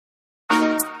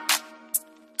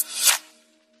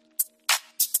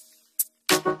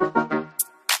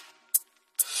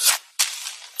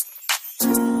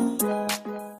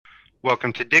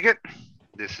Welcome to Dig It.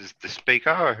 This is the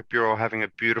speaker. I hope you're all having a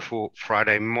beautiful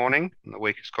Friday morning and the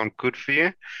week has gone good for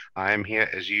you. I am here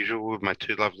as usual with my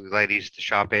two lovely ladies, the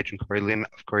Sharp Edge and Corey Lynn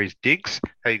of Corey's Digs.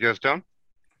 How you guys doing?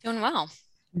 Doing well.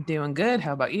 Doing good.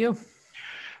 How about you?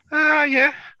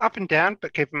 Yeah, up and down,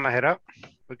 but keeping my head up.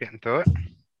 We're getting through it.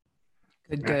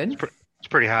 Good. It's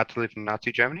pretty hard to live in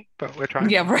Nazi Germany, but we're trying.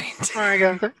 Yeah, right. All right,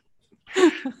 guys.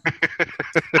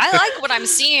 I like what I'm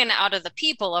seeing out of the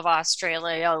people of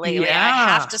Australia lately. Yeah.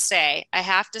 I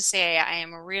have to say, I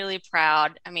am really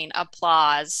proud. I mean,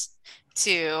 applause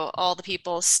to all the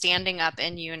people standing up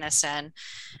in unison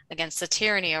against the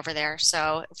tyranny over there.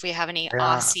 So if we have any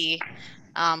Aussie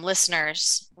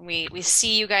listeners, we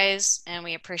see you guys and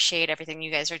we appreciate everything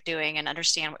you guys are doing and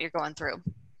understand what you're going through.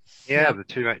 Yeah,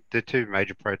 the two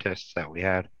major protests that we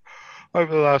had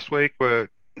over the last week were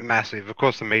massive. Of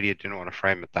course, the media didn't want to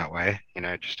frame it that way.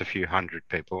 Just a few hundred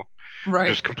people. Right.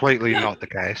 It was completely not the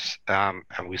case. And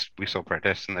we saw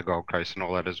protests in the Gold Coast and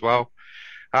all that as well.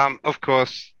 Of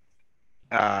course,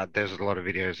 there's a lot of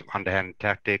videos of underhand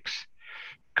tactics.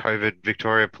 COVID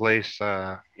Victoria Police,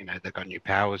 they've got new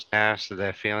powers now, so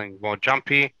they're feeling more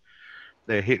jumpy.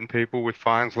 They're hitting people with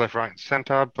fines left, right, and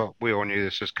centre, but we all knew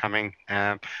this was coming.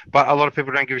 But a lot of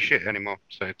people don't give a shit anymore.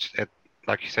 So it's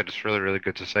like you said, it's really, really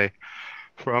good to see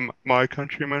from my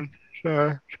countrymen.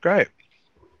 So it's great.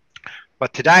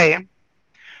 But today,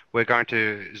 we're going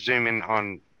to zoom in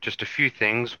on just a few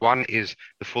things. One is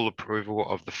the full approval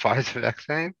of the Pfizer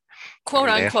vaccine. Quote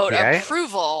unquote FDA.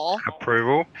 approval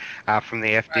From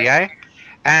the FDA. Right.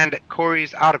 And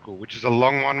Corey's article, which is a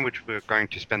long one, which we're going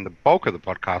to spend the bulk of the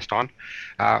podcast on,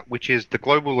 which is the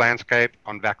global landscape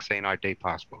on vaccine ID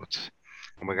passports.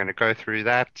 And we're going to go through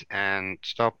that and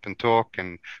stop and talk.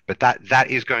 But that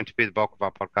is going to be the bulk of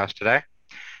our podcast today.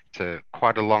 It's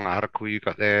quite a long article you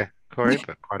got there, Corey,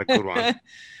 but quite a good one.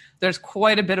 There's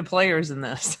quite a bit of players in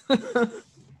this.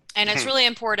 And it's really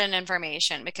important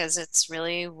information because it's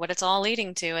really what it's all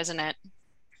leading to, isn't it?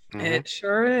 Mm-hmm. It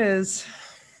sure is.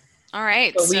 All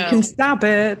right. But we can stop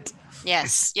it.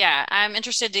 Yes. Yeah. I'm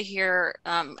interested to hear.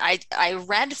 I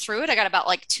read through it. I got about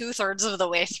like 2/3 of the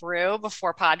way through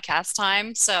before podcast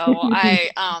time. So I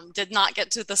did not get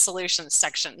to the solutions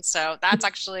section. So that's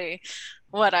actually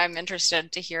what I'm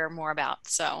interested to hear more about.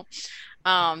 So,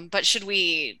 but should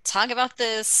we talk about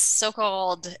this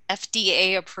so-called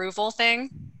FDA approval thing?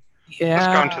 Yeah. Let's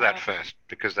go into that first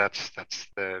because that's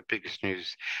the biggest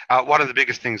news. One of the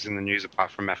biggest things in the news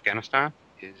apart from Afghanistan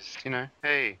is,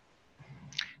 hey,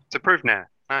 it's approved now.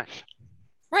 Nice.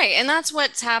 Right. And that's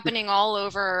what's happening all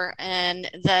over in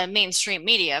the mainstream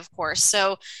media, of course.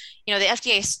 So, the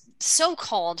FDA's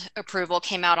so-called approval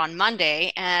came out on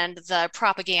Monday, and the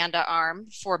propaganda arm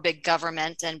for big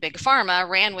government and big pharma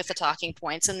ran with the talking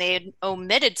points, and they had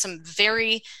omitted some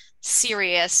very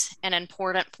serious and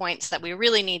important points that we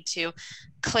really need to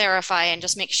clarify and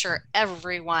just make sure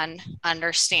everyone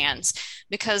understands.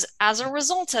 Because as a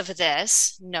result of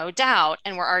this, no doubt,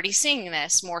 and we're already seeing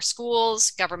this, more schools,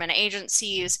 government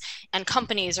agencies, and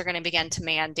companies are going to begin to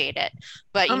mandate it.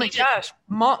 But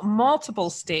multiple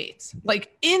states,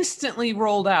 like instantly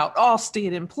rolled out. All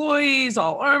state employees,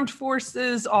 all armed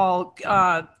forces, all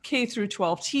K through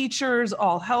 12 teachers,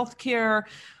 all healthcare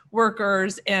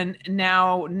workers, and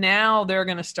now they're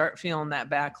going to start feeling that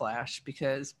backlash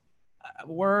because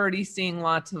we're already seeing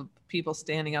lots of people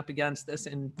standing up against this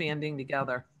and banding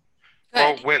together.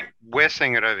 Good. Well, we're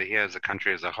seeing it over here as a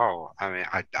country as a whole. I mean,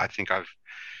 I think I've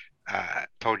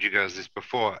told you guys this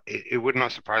before. It would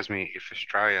not surprise me if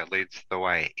Australia leads the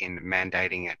way in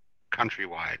mandating it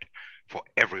countrywide for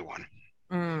everyone.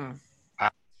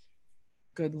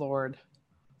 Good Lord.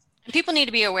 And people need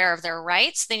to be aware of their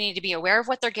rights. They need to be aware of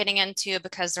what they're getting into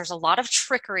because there's a lot of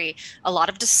trickery, a lot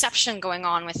of deception going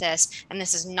on with this, and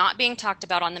this is not being talked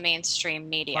about on the mainstream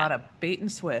media. A lot of bait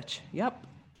and switch. Yep.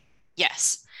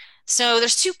 Yes. So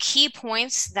there's two key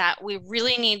points that we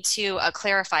really need to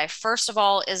clarify. First of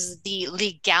all is the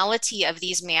legality of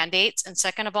these mandates, and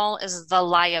second of all is the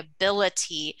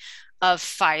liability of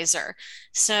Pfizer.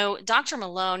 So Dr.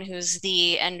 Malone, who's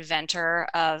the inventor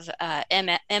of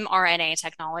mRNA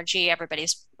technology, a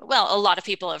lot of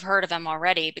people have heard of him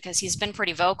already because he's been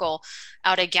pretty vocal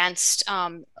out against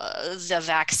the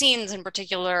vaccines, in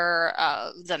particular,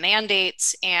 the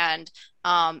mandates and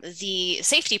the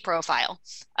safety profile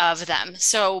of them.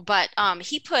 So, but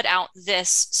he put out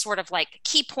this sort of like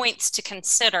key points to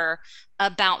consider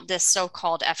about this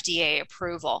so-called FDA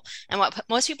approval. And what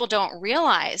most people don't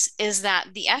realize is that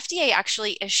the FDA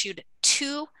actually issued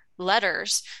 2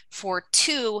 letters for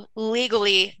 2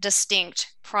 legally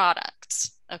distinct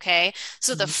products. Okay.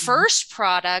 So the Mhm. first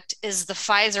product is the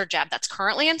Pfizer jab that's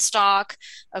currently in stock,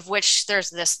 of which there's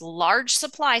this large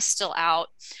supply still out.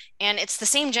 And it's the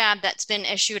same jab that's been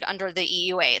issued under the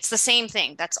EUA. It's the same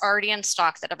thing that's already in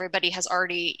stock that everybody has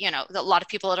already, that a lot of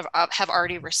people have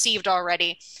already received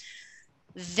already.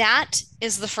 That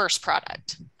is the first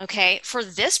product. Okay. For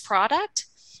this product,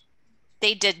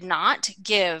 they did not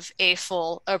give a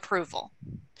full approval.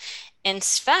 In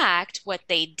fact, what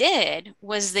they did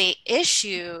was they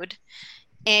issued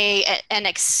an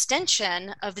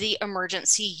extension of the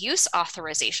emergency use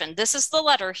authorization. This is the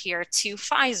letter here to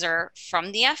Pfizer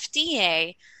from the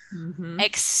FDA Mhm.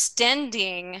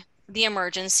 extending the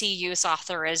emergency use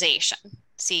authorization.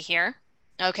 See here?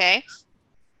 Okay.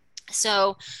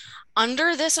 So,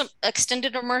 under this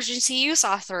extended emergency use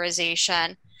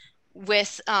authorization,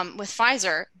 with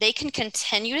Pfizer, they can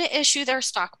continue to issue their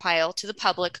stockpile to the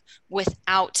public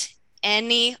without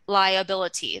any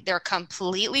liability. They're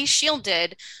completely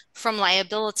shielded from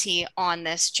liability on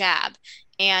this jab,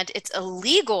 and it's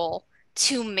illegal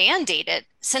to mandate it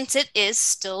since it is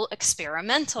still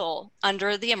experimental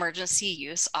under the emergency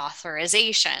use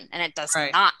authorization, and it does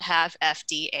Right. not have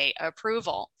FDA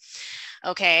approval.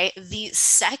 Okay, the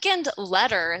second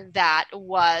letter that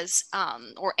was,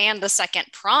 and the second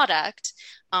product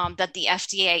that the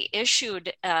FDA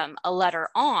issued a letter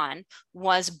on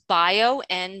was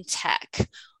BioNTech.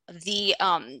 The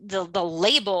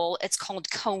label, it's called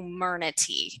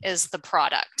Comirnaty, is the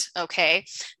product. Okay,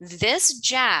 this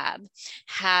jab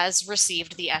has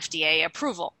received the FDA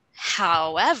approval.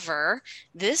 However,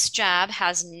 this jab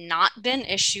has not been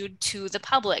issued to the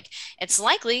public. It's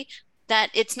likely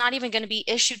that it's not even going to be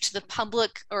issued to the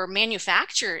public or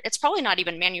manufactured. It's probably not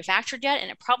even manufactured yet,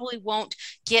 and it probably won't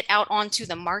get out onto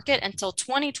the market until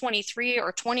 2023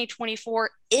 or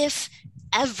 2024, if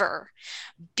ever,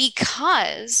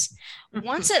 because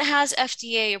once it has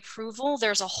FDA approval,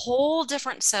 there's a whole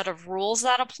different set of rules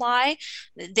that apply.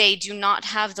 They do not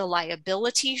have the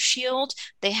liability shield.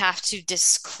 They have to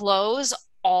disclose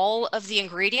all of the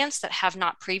ingredients that have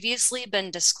not previously been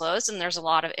disclosed, and there's a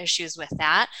lot of issues with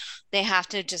that. They have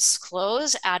to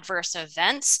disclose adverse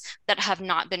events that have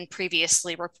not been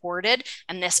previously reported,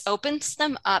 and this opens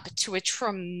them up to a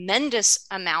tremendous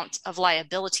amount of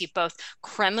liability. Both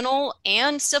criminal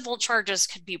and civil charges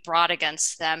could be brought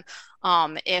against them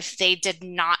if they did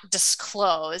not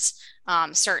disclose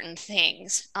certain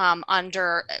things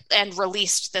under and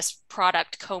released this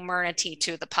product Comirnaty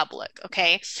to the public.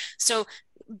 Okay, so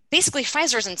basically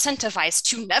Pfizer's incentivized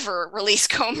to never release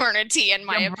Comirnaty, in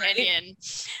my opinion.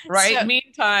 Right. So,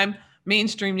 Meantime,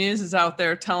 mainstream news is out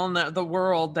there telling the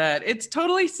world that it's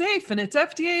totally safe and it's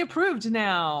FDA approved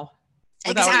now.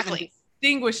 Without exactly. even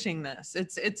distinguishing this.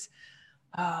 It's the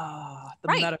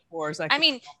right. metaphors I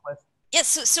mean, with. yes,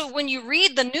 so when you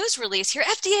read the news release here,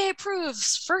 FDA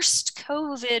approves first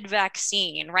COVID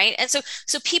vaccine, right? And so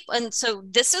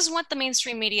this is what the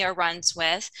mainstream media runs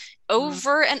with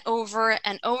over and over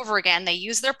and over again. They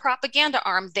use their propaganda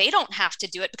arm. They don't have to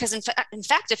do it because, in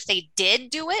fact, if they did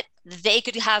do it, they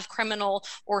could have criminal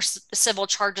or civil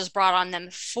charges brought on them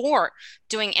for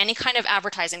doing any kind of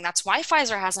advertising. That's why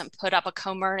Pfizer hasn't put up a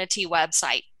Comirnaty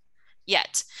website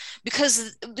yet,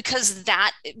 because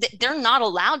that they're not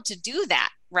allowed to do that,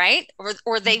 right?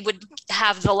 Or they would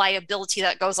have the liability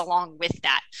that goes along with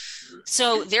that.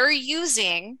 So they're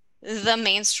using the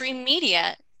mainstream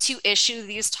media to issue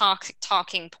these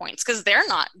talking points because they're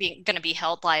not going to be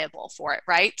held liable for it,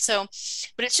 right? So,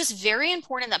 but it's just very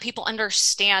important that people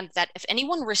understand that if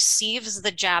anyone receives the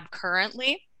jab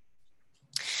currently,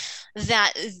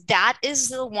 that is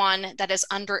the one that is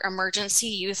under emergency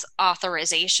use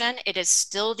authorization. It is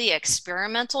still the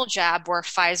experimental jab where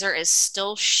Pfizer is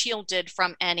still shielded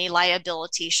from any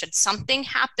liability. Should something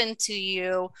happen to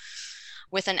you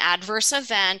with an adverse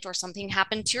event, or something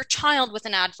happen to your child with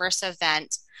an adverse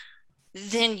event,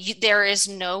 then there is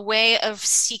no way of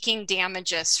seeking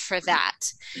damages for that.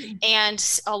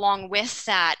 And along with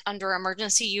that, under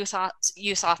emergency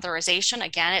use authorization,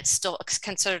 again, it's still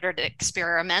considered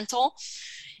experimental.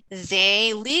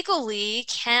 They legally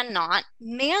cannot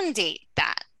mandate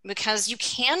that, because you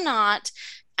cannot,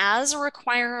 as a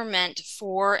requirement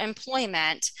for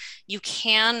employment, you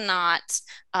cannot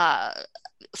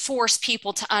force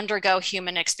people to undergo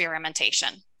human experimentation.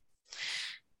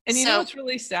 And you know what's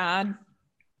really sad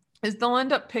is they'll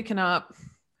end up picking up,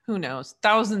 who knows,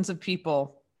 thousands of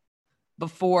people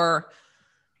before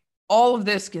all of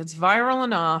this gets viral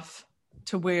enough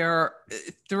to where,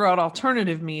 throughout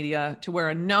alternative media, to where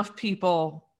enough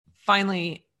people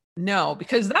finally know,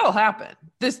 because that'll happen.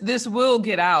 This will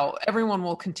get out. Everyone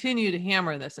will continue to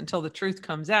hammer this until the truth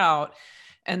comes out.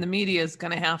 and the media is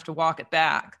going to have to walk it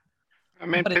back. I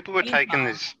mean, But people were taking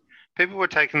this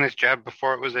jab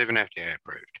before it was even FDA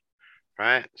approved,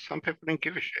 right? Some people didn't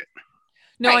give a shit.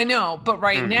 No, Right. I know, but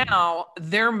right Mhm. now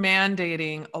they're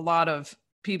mandating a lot of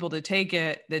people to take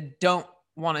it that don't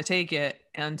want to take it,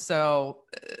 and so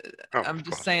Oh, I'm of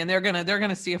just course. saying they're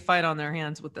gonna see a fight on their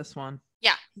hands with this one.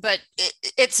 Yeah, but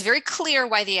it's very clear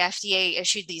why the FDA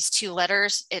issued these two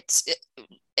letters.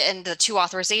 And the two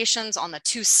authorizations on the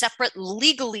two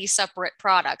legally separate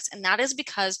products. And that is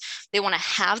because they want to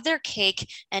have their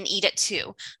cake and eat it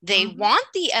too. They want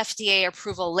the FDA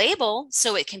approval label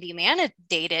so it can be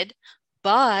mandated,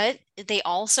 but they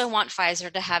also want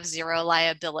Pfizer to have zero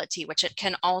liability, which it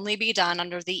can only be done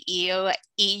under the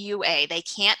EUA. They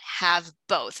can't have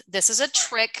both. This is a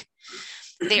trick.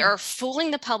 They are fooling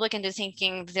the public into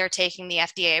thinking they're taking the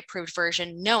FDA approved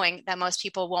version, knowing that most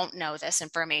people won't know this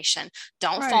information.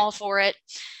 Don't fall for it.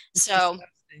 So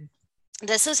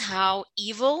this is how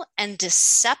evil and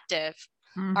deceptive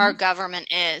our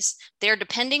government is. They're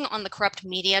depending on the corrupt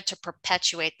media to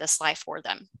perpetuate this lie for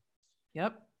them.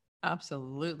 Yep,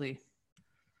 absolutely.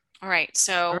 All right,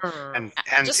 so and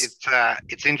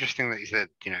it's interesting that you said,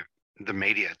 the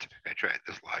media to perpetuate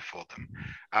this lie for them.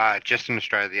 Just in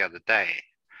Australia the other day,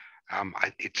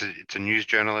 it's a news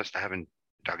journalist. I haven't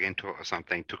dug into it or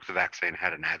something. Took the vaccine,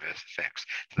 had an adverse effects.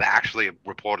 So they actually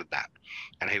reported that,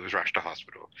 and he was rushed to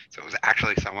hospital. So it was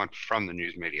actually someone from the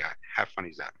news media. How funny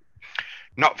is that?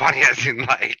 Not funny as in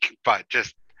but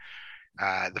just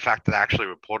the fact that they actually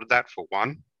reported that, for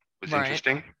one, was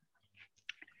interesting,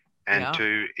 and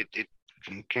two, it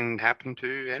can happen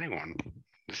to anyone.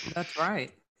 That's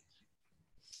right.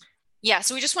 Yeah,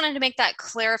 so we just wanted to make that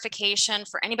clarification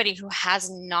for anybody who has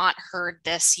not heard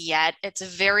this yet. It's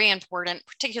very important,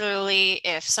 particularly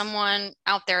if someone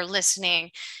out there listening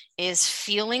is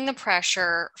feeling the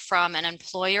pressure from an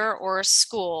employer or a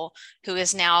school who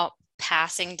is now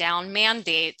passing down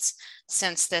mandates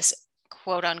since this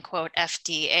quote unquote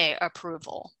FDA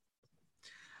approval.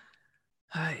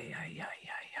 I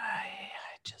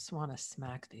just want to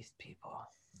smack these people.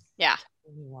 Yeah.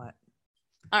 What?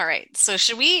 All right. So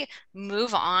should we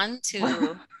move on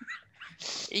to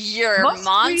your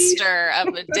monster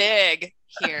of a dig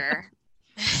here?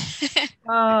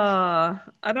 I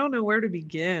don't know where to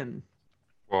begin.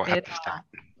 Well, at the start.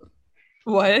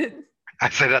 What? I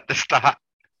said at the start.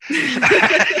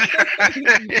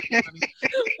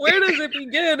 Where does it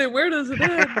begin and where does it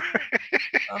end?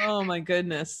 Oh my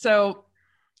goodness. So,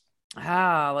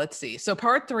 let's see. So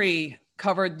part 3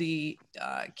 covered the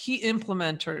key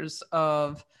implementers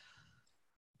of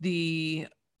the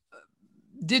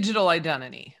digital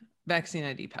identity, vaccine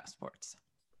ID passports.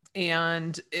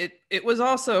 And it was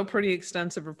also a pretty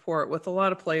extensive report with a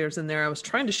lot of players in there. I was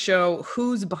trying to show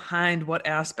who's behind what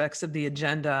aspects of the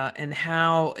agenda and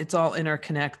how it's all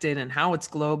interconnected and how it's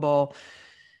global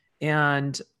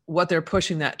and what they're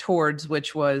pushing that towards,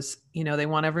 which was, they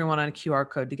want everyone on a QR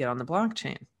code to get on the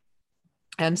blockchain.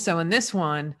 And so in this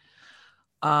one,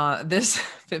 this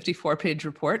 54-page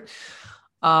report,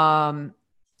 let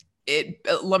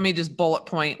me just bullet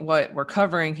point what we're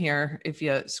covering here. If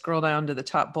you scroll down to the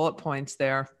top bullet points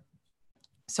there.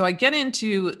 So I get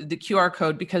into the QR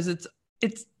code because it's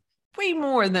way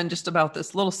more than just about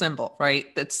this little symbol, right?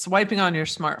 That's swiping on your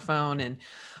smartphone and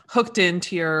hooked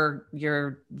into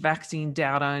your vaccine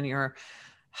data and your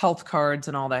health cards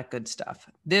and all that good stuff.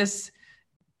 This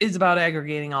is about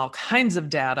aggregating all kinds of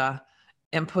data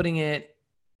and putting it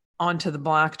onto the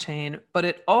blockchain, but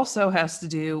it also has to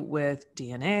do with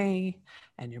DNA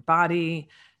and your body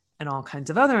and all kinds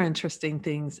of other interesting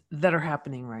things that are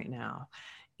happening right now.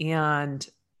 And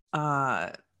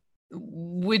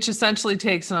which essentially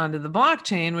takes it onto the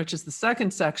blockchain, which is the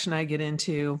second section I get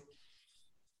into.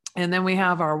 And then we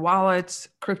have our wallets,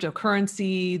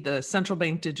 cryptocurrency, the central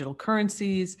bank digital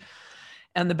currencies,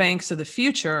 and the banks of the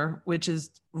future, which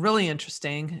is really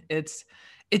interesting. It's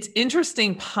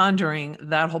interesting pondering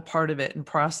that whole part of it and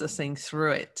processing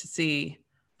through it to see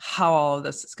how all of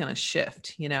this is going to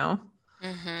shift,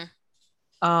 Mm-hmm.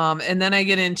 And then I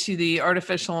get into the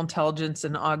artificial intelligence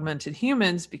and augmented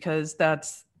humans, because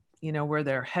that's, where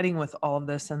they're heading with all of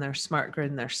this and their smart grid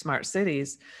and their smart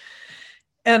cities.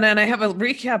 And then I have a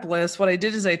recap list. What I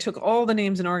did is I took all the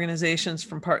names and organizations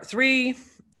from part 3,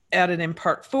 added in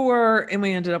part 4, and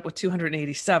we ended up with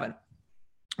 287.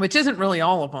 Which isn't really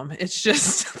all of them. It's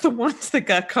just the ones that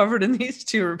got covered in these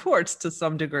 2 reports to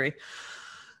some degree.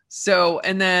 So,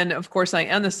 and then of course I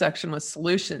end the section with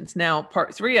solutions. Now,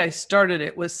 part 3, I started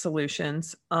it with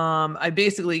solutions. I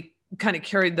basically kind of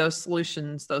carried those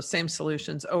same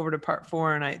solutions over to part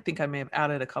 4. And I think I may have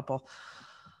added a couple.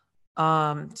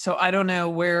 So I don't know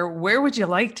where would you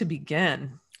like to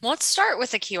begin? Let's start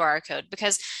with the QR code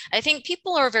because I think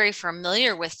people are very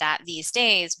familiar with that these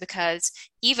days because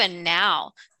even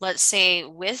now, let's say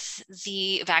with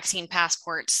the vaccine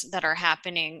passports that are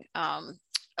happening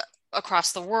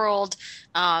across the world,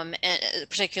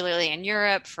 particularly in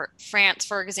Europe, for France,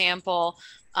 for example,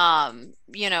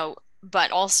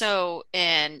 but also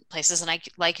in places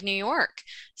like New York.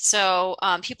 So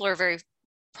people are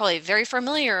probably very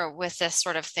familiar with this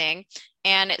sort of thing.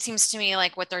 And it seems to me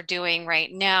like what they're doing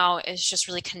right now is just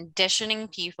really conditioning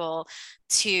people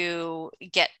to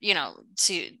get,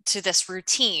 to this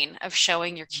routine of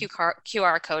showing your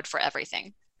QR code for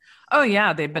everything. Oh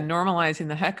yeah, they've been normalizing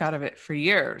the heck out of it for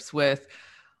years with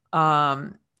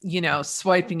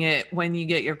swiping it when you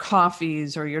get your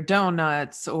coffees or your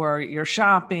donuts or your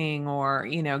shopping or,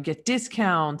 get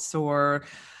discounts or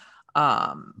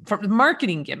from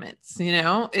marketing gimmicks,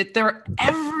 they're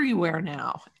everywhere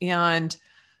now. And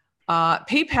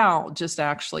PayPal just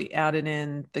actually added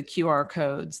in the QR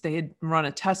codes. They had run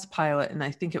a test pilot and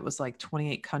I think it was like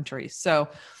 28 countries. So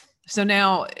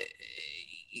now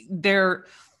they're,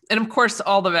 and of course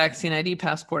all the vaccine ID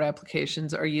passport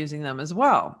applications are using them as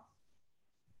well.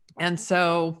 And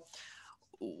so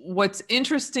what's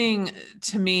interesting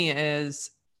to me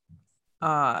is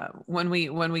when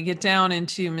we get down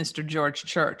into Mr. George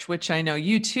Church, which I know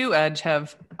you too, Edge,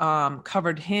 have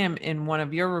covered him in one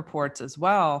of your reports as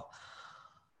well,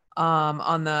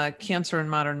 on the cancer and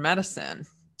modern medicine.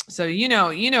 So you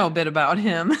know a bit about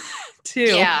him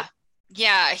too.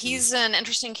 Yeah, he's an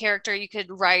interesting character. You could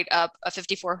write up a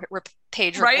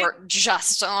 54-page report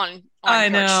just on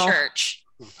George Church.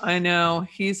 I know.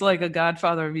 He's like a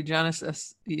godfather of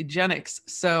eugenics.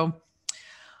 So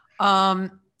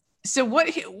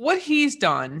what he's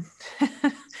done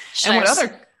and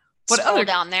what other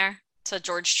down there to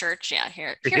George Church. Yeah,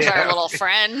 here's our little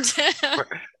friend.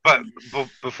 but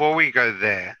before we go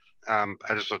there, I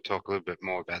just want to talk a little bit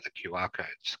more about the QR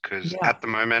codes because at the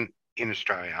moment in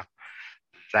Australia,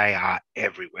 they are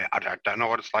everywhere. I don't know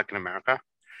what it's like in America,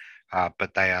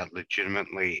 but they are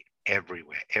legitimately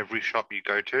everywhere. Every shop you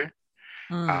go to,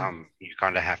 you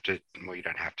kind of have to. Well, you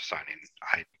don't have to sign in.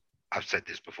 I've said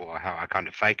this before, how I kind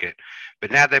of fake it.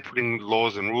 But now they're putting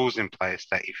laws and rules in place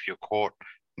that if you're caught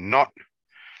not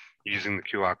using the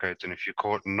QR codes and if you're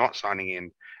caught not signing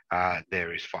in,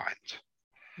 there is fines.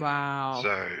 Wow.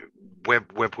 So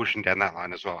we're pushing down that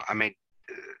line as well. I mean,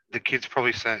 the kids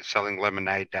probably selling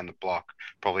lemonade down the block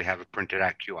probably have a printed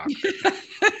out QR code.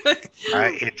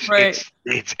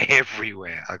 It's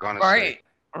everywhere. Like honestly.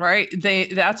 Right.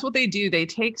 That's what they do. They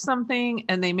take something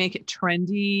and they make it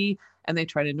trendy. And they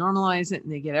try to normalize it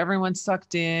and they get everyone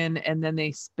sucked in and then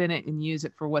they spin it and use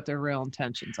it for what their real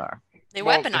intentions are. They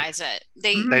weaponize it.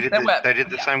 They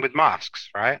did the same with masks,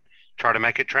 right? Try to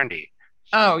make it trendy.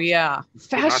 Oh yeah.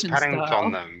 Fashion style.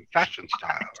 On them. Fashion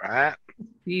style, right?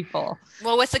 People.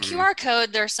 Well, with the QR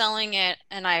code, they're selling it,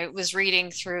 and I was reading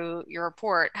through your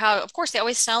report how, of course, they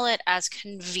always sell it as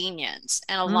convenience,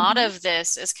 and a lot of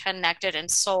this is connected and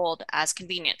sold as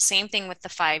convenience. Same thing with the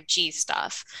 5G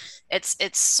stuff. It's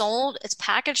sold, it's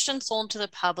packaged and sold to the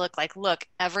public. Like, look,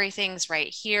 everything's right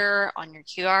here on your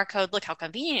QR code. Look how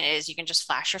convenient it is. You can just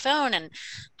flash your phone and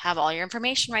have all your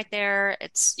information right there.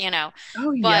 It's,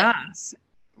 Oh, yes.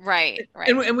 Right.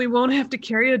 And we won't have to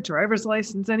carry a driver's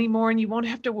license anymore. And you won't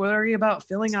have to worry about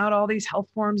filling out all these health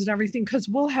forms and everything because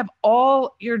we'll have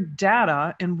all your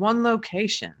data in one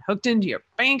location hooked into your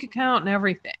bank account and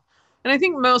everything. And I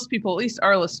think most people, at least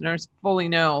our listeners, fully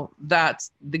know that's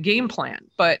the game plan.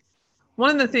 But one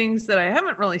of the things that I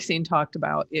haven't really seen talked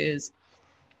about is,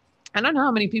 I don't know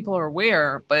how many people are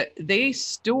aware, but they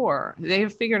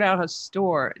have figured out how to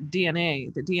store the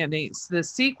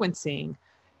sequencing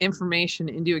information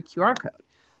into a QR code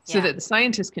so that the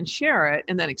scientists can share it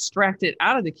and then extract it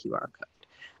out of the QR code.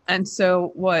 And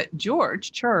so what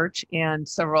George Church and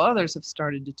several others have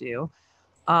started to do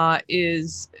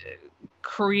is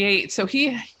create, so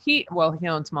he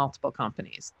owns multiple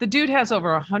companies. The dude has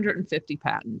over 150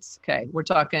 patents. Okay. We're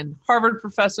talking Harvard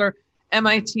professor,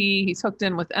 MIT, he's hooked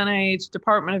in with NIH,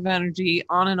 Department of Energy,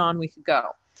 on and on we could go.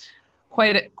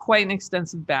 Quite an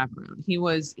extensive background.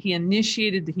 He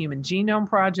initiated the Human Genome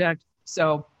Project.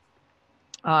 So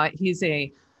he's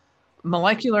a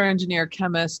molecular engineer,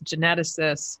 chemist,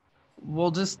 geneticist.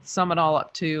 We'll just sum it all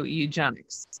up to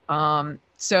eugenics.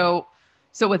 So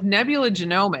with Nebula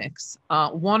Genomics,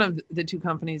 one of the two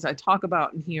companies I talk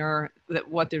about in here, that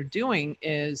what they're doing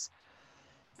is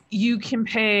you can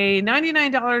pay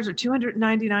 $99 or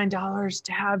 $299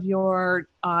 to have your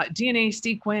DNA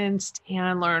sequenced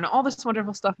and learn all this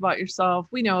wonderful stuff about yourself.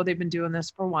 We know they've been doing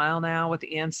this for a while now with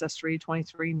the Ancestry,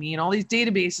 23andMe, and all these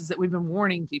databases that we've been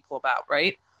warning people about,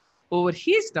 right? Well, what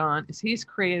he's done is he's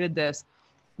created this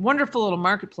wonderful little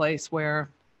marketplace where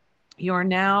you're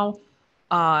now,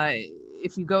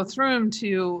 if you go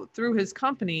through his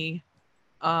company,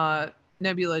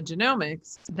 Nebula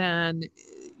Genomics, then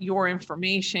your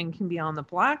information can be on the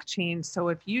blockchain. So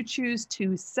if you choose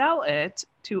to sell it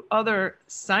to other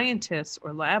scientists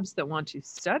or labs that want to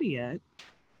study it,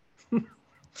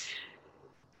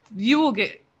 you will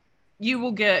get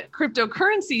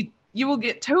cryptocurrency, you will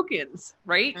get tokens,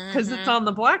 right? Because it's on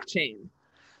the blockchain.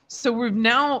 So we've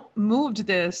now moved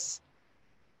this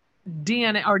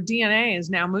DNA, our DNA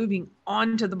is now moving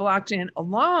onto the blockchain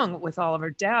along with all of our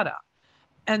data.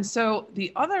 And so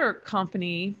the other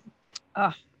company,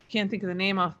 can't think of the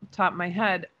name off the top of my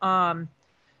head.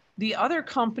 The other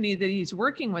company that he's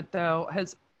working with, though,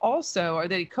 has also, or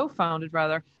that he co-founded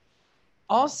rather,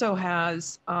 also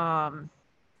has a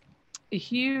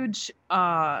huge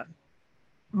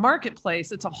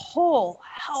marketplace. It's a whole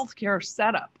healthcare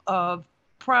setup of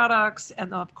products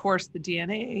and, of course, the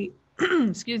DNA,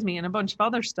 excuse me, and a bunch of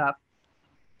other stuff.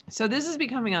 So this is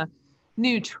becoming a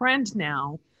new trend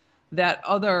now that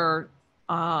other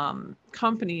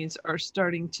companies are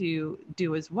starting to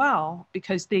do as well,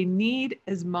 because they need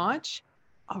as much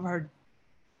of our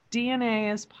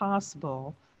DNA as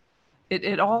possible.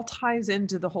 It all ties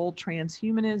into the whole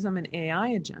transhumanism and AI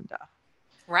agenda.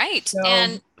 Right. So,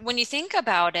 and when you think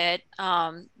about it,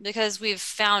 because we've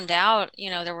found out,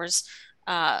 there was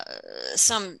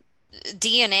some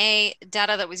DNA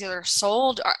data that was either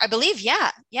sold, or I believe,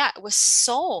 it was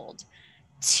sold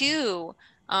to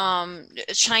a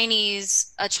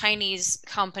Chinese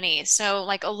company. So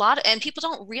like and people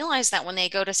don't realize that when they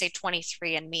go to say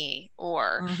 23andMe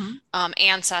or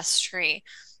Ancestry,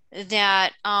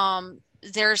 that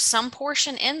there's some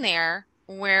portion in there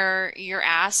where you're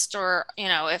asked, or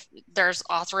if there's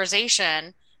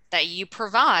authorization that you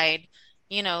provide,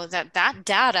 that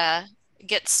data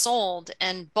gets sold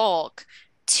in bulk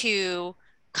to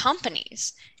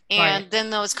companies. And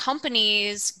then those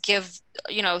companies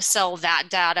sell that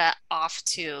data off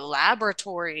to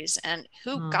laboratories, and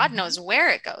God knows where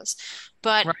it goes.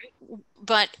 But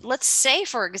let's say,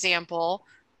 for example,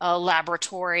 a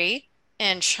laboratory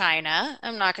in China,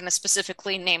 I'm not going to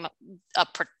specifically name a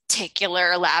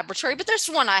particular laboratory, but there's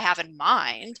one I have in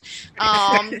mind.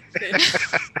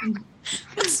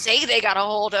 Let's say they got a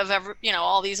hold of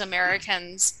all these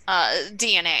Americans'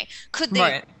 DNA.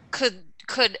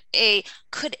 Could a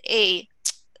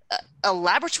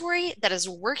laboratory that is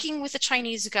working with the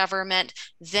Chinese government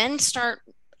then start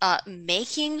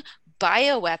making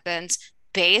bioweapons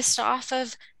based off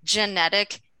of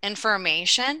genetic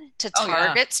information to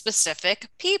target specific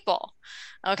people?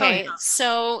 Okay,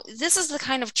 so this is the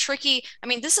kind of tricky,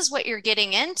 this is what you're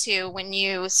getting into when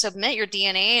you submit your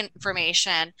DNA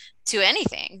information to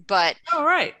anything. But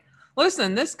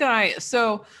listen, this guy,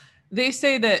 so they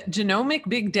say that genomic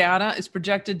big data is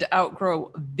projected to outgrow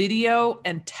video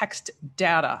and text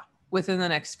data within the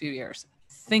next few years.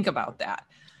 Think about that.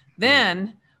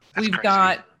 Then we've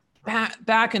got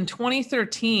back in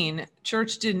 2013,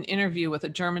 Church did an interview with a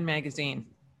German magazine,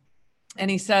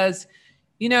 and he says,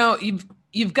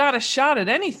 you've got a shot at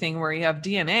anything where you have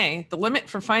DNA. The limit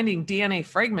for finding DNA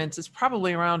fragments is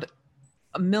probably around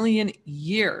 1 million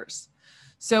years.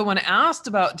 So when asked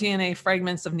about DNA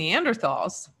fragments of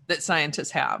Neanderthals that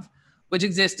scientists have, which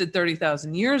existed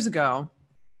 30,000 years ago,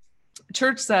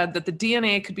 Church said that the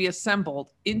DNA could be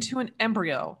assembled into an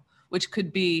embryo, which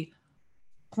could be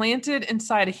planted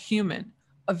inside a human,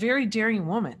 a very daring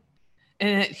woman.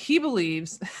 And he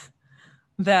believes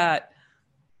that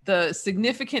the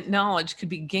significant knowledge could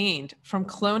be gained from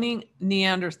cloning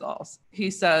Neanderthals. He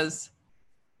says,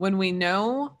 when we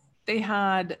know they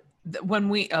had,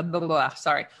 we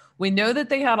know that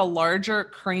they had a larger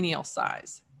cranial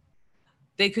size.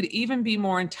 They could even be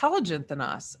more intelligent than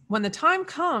us. When the time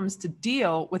comes to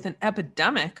deal with an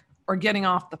epidemic or getting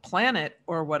off the planet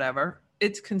or whatever,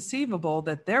 it's conceivable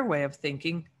that their way of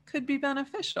thinking could be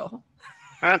beneficial.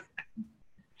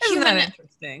 Isn't that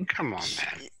interesting? Come on,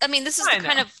 man. This is the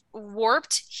kind of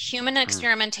warped human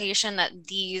experimentation that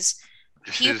these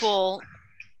people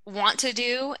want to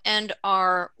do and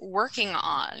are working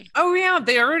on. Oh yeah,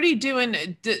 they're already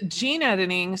doing gene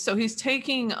editing. So he's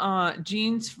taking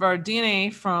genes for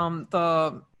DNA from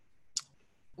the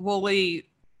woolly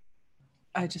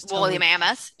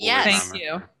mammoth. Yes. Thank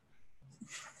you.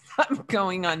 I'm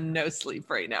going on no sleep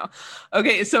right now.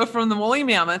 Okay, so from the woolly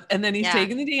mammoth, and then he's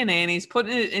taking the DNA and he's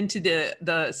putting it into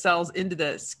the cells into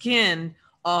the skin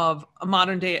of a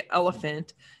modern day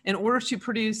elephant in order to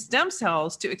produce stem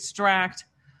cells to extract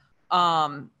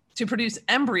to produce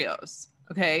embryos,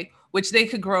 okay, which they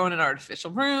could grow in an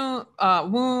artificial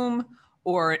womb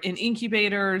or in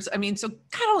incubators. I mean, so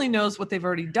God only knows what they've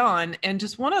already done. And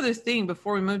just one other thing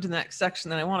before we move to the next section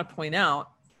that I want to point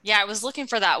out. Yeah, I was looking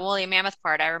for that woolly mammoth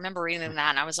part. I remember reading that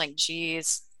and I was like,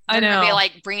 geez, I they're gonna be know.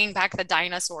 like bringing back the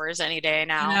dinosaurs any day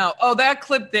now. I know. Oh, that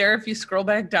clip there, if you scroll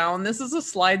back down, this is a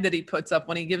slide that he puts up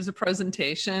when he gives a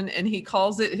presentation, and he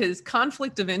calls it his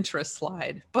conflict of interest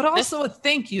slide, but also a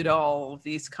thank you to all of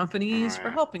these companies for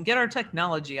helping get our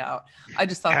technology out. I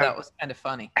just thought that was kind of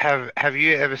funny. Have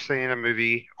you ever seen a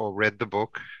movie or read the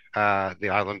book, The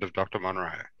Island of Dr.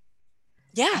 Monroe?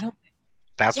 Yeah.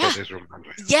 That's what this reminds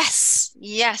me of.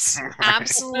 Yes,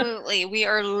 absolutely. We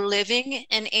are living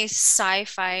in a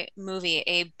sci-fi movie,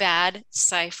 a bad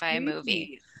sci-fi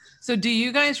movie. So do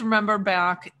you guys remember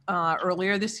back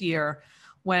earlier this year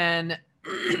when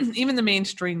even the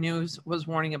mainstream news was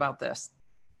warning about this?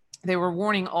 They were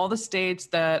warning all the states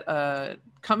that a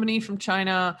company from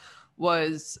China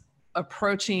was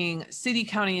approaching city,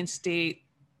 county, and state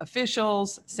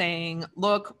officials saying,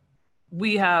 look,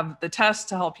 we have the tests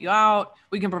to help you out.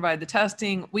 We can provide the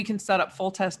testing. We can set up full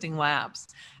testing labs.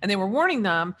 And they were warning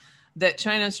them that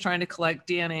China is trying to collect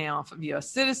DNA off of US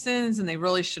citizens and they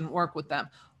really shouldn't work with them.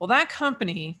 Well, that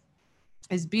company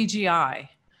is BGI.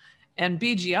 And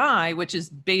BGI, which is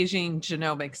Beijing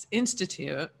Genomics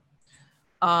Institute,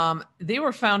 they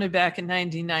were founded back in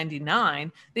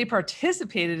 1999. They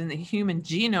participated in the Human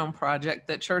Genome Project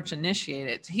that Church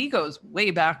initiated. He goes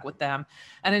way back with them.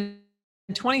 And in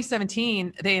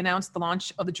 2017, they announced the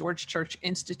launch of the George Church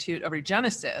Institute of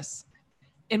Regenesis,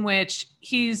 in which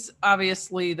he's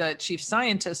obviously the chief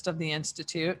scientist of the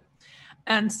institute.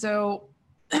 And so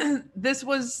this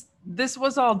was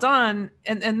all done,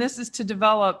 and this is to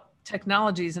develop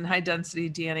technologies in high density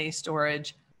DNA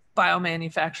storage,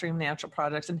 biomanufacturing of natural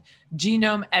products, and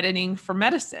genome editing for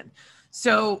medicine.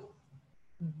 So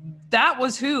that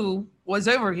was who was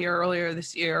over here earlier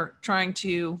this year trying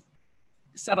to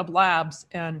set up labs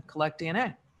and collect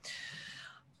DNA.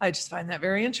 I just find that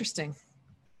very interesting.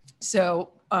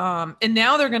 So, and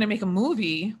now they're going to make a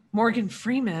movie, Morgan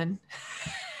Freeman.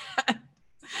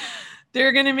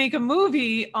 They're going to make a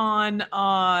movie on,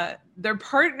 they're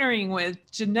partnering with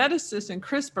geneticist and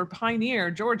CRISPR pioneer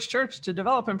George Church to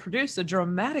develop and produce a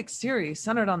dramatic series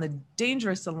centered on the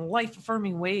dangerous and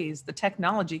life-affirming ways the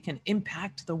technology can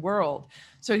impact the world.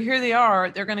 So here they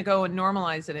are, they're going to go and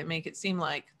normalize it and make it seem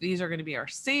like these are going to be our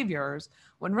saviors,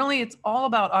 when really it's all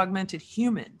about augmented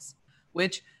humans,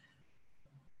 which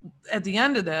at the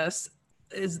end of this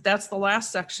that's the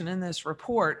last section in this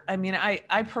report. I mean,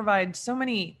 I provide so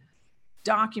many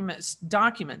documents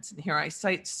in here. I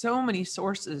cite so many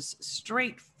sources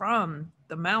straight from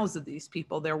the mouths of these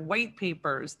people, their white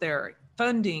papers, their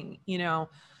funding,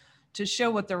 to show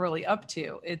what they're really up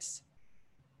to. It's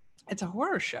a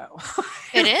horror show.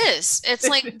 It is. It's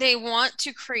like they want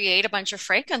to create a bunch of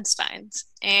Frankensteins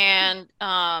and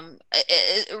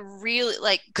it really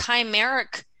like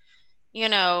chimeric,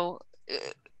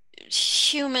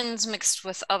 humans mixed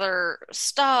with other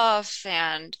stuff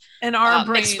and our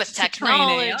brains mixed with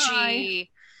technology.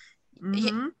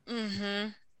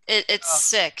 It's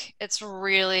sick. It's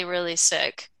really, really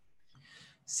sick.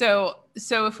 So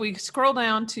if we scroll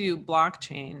down to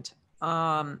blockchain,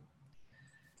 I'm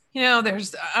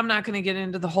not going to get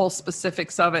into the whole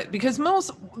specifics of it because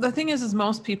the thing is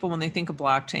most people, when they think of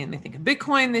blockchain, they think of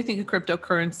Bitcoin, they think of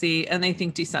cryptocurrency, and they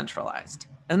think decentralized.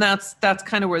 And that's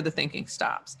kind of where the thinking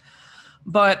stops.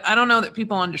 But I don't know that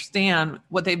people understand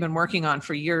what they've been working on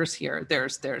for years here.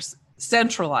 There's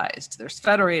centralized, there's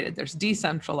federated, there's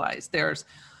decentralized,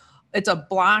 it's a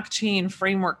blockchain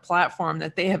framework platform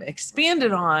that they have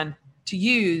expanded on to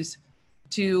use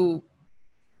to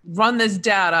run this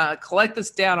data, collect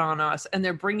this data on us, and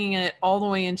they're bringing it all the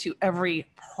way into every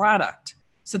product.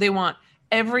 So they want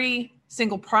every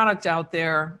single product out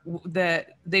there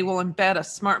that they will embed a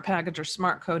smart package or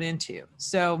smart code into.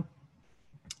 So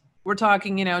we're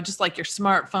talking, just like your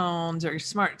smartphones or your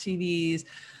smart TVs.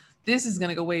 This is going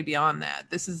to go way beyond that.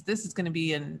 This is going to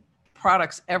be in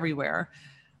products everywhere.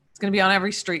 It's going to be on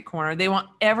every street corner. They want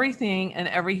everything and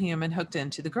every human hooked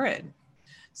into the grid.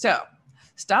 So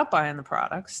stop buying the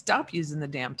products, stop using the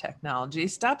damn technology,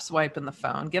 stop swiping the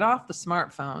phone, get off the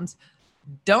smartphones.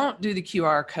 Don't do the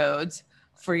QR codes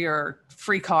for your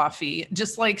free coffee.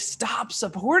 Just stop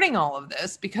supporting all of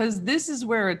this because this is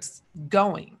where it's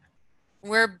going.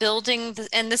 We're building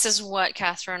and this is what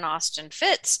Catherine Austin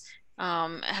Fitts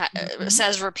Mhm.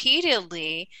 says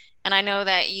repeatedly, and I know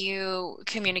that you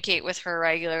communicate with her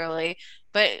regularly,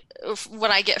 but what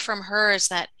I get from her is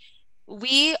that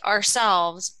we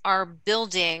ourselves are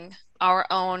building our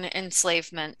own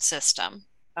enslavement system.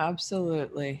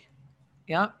 Absolutely.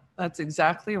 Yeah, that's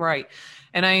exactly right.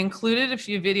 And I included a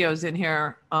few videos in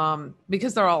here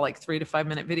because they're all like 3 to 5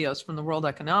 minute videos from the World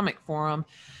Economic Forum.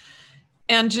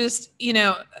 And just,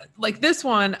 like this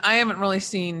one, I haven't really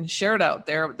seen shared out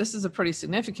there. But this is a pretty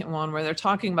significant one where they're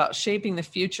talking about shaping the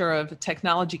future of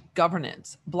technology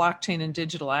governance, blockchain, and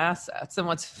digital assets. And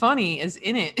what's funny is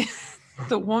in it,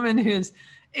 the woman who's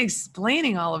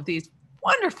explaining all of these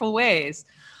wonderful ways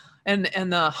and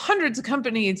the hundreds of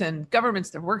companies and governments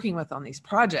they're working with on these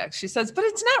projects. She says, but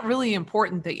it's not really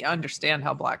important that you understand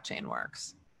how blockchain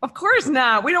works. Of course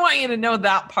not. We don't want you to know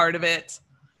that part of it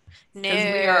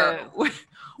because No.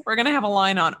 we're going to have a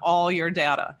line on all your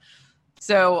data.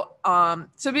 So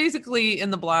basically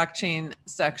in the blockchain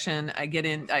section,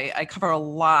 I cover a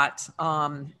lot.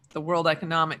 The World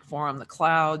Economic Forum, the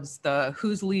clouds, the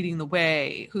who's leading the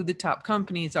way, who the top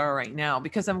companies are right now,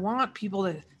 because I want people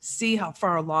to see how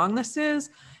far along this is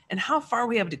and how far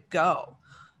we have to go.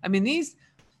 I mean,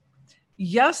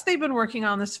 yes, they've been working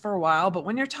on this for a while, but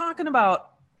when you're talking about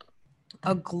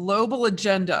a global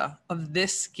agenda of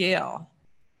this scale,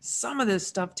 some of this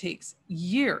stuff takes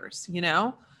years,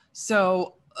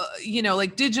 So,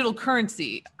 like digital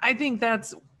currency, I think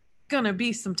that's going to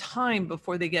be some time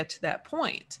before they get to that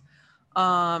point.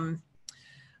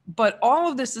 But all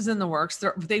of this is in the works.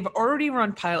 They've already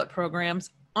run pilot programs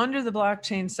under the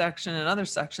blockchain section and other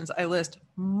sections. I list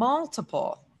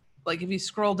multiple, like if you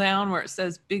scroll down where it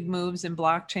says big moves in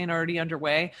blockchain already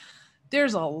underway,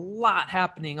 there's a lot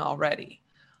happening already.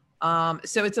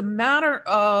 So it's a matter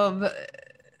of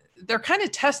they're kind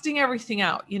of testing everything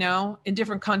out, in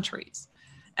different countries,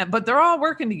 but they're all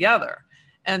working together.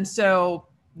 And so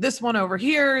this one over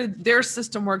here, their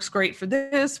system works great for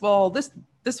this. Well, this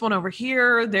one over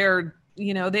here,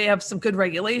 they have some good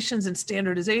regulations and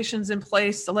standardizations in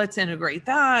place. So let's integrate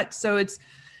that. So it's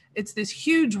this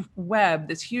huge web,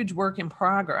 this huge work in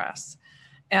progress,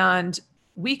 and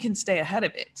we can stay ahead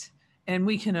of it. And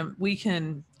we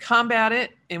can combat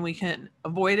it, and we can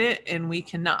avoid it, and we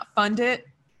cannot fund it,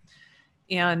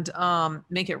 and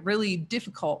make it really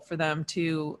difficult for them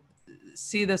to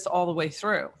see this all the way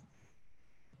through.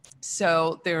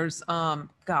 So there's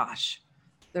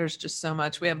just so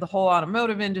much. We have the whole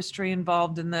automotive industry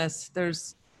involved in this.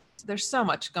 There's so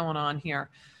much going on here.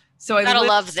 So I Gotta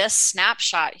love this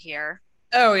snapshot here.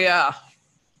 Oh yeah.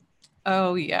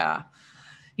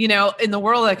 In the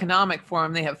World Economic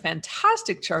Forum, they have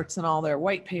fantastic charts in all their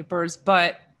white papers,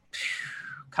 but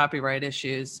copyright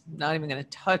issues, not even going to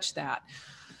touch that.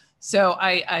 So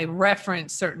I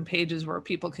reference certain pages where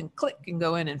people can click and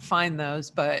go in and find those,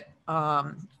 but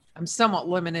I'm somewhat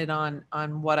limited on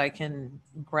what I can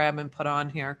grab and put on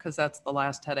here because that's the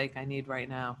last headache I need right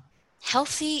now.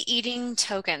 Healthy eating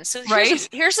tokens. So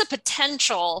here's a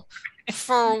potential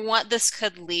for what this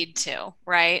could lead to,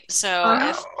 right? So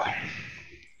if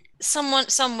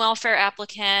some welfare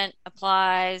applicant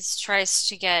applies, tries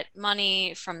to get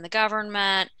money from the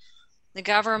government,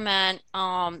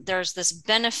 there's this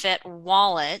benefit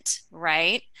wallet,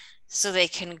 right? So they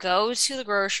can go to the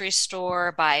grocery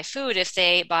store, buy food. If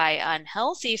they buy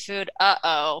unhealthy food,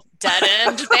 dead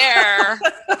end there.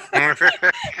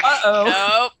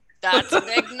 Nope. That's a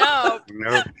big no.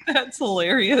 Nope. That's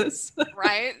hilarious.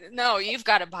 Right? No, you've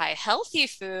got to buy healthy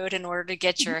food in order to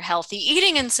get your healthy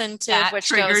eating incentive, that which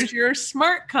triggers your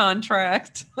smart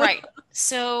contract. Right.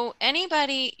 So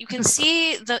you can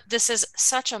see that this is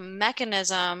such a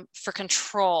mechanism for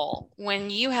control.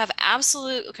 When you have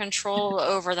absolute control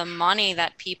over the money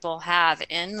that people have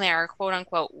in their quote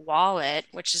unquote wallet,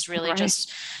 which is really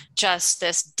just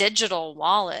this digital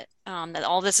wallet, that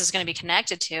all this is going to be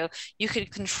connected to, you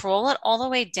could control it all the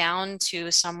way down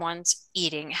to someone's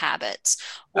eating habits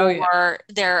or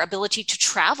their ability to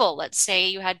travel. Let's say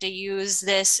you had to use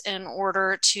this in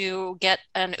order to get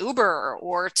an Uber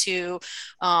or to,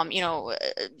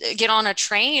 get on a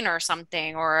train or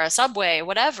something or a subway,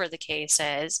 whatever the case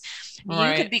is.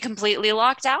 You could be completely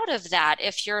locked out of that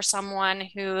if you're someone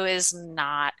who is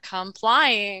not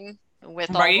complying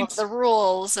with all of the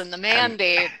rules and the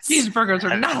mandates. Cheeseburgers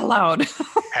are not allowed.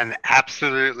 And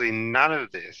absolutely none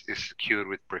of this is secured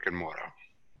with brick and mortar.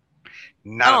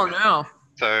 No.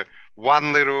 So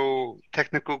one little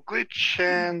technical glitch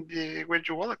and where'd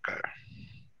your wallet go?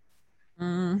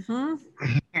 Mm-hmm.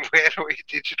 Where do we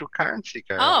digital currency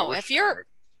go? Oh, if you're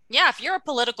Yeah, if you're a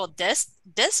political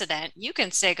dissident, you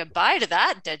can say goodbye to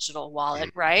that digital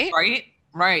wallet, right? Right.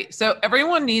 Right. So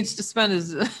everyone needs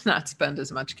to not spend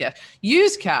as much cash,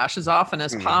 use cash as often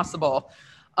as possible.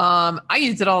 I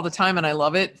use it all the time and I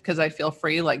love it because I feel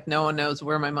free. Like no one knows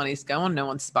where my money's going. No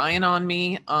one's spying on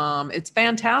me. It's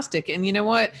fantastic. And you know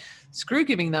what? Screw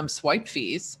giving them swipe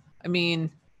fees. I mean,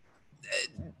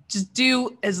 just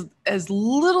do as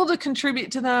little to contribute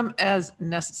to them as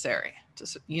necessary.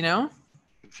 Just, you know?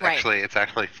 Right. It's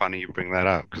actually funny you bring that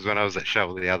up because when I was at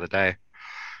Shell the other day,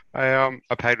 I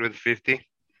paid with 50,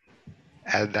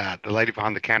 and the lady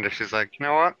behind the counter, she's like, you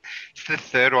know what? It's the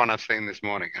third one I've seen this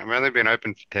morning. I've only been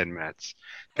open for 10 minutes.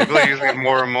 People are using it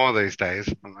more and more these days.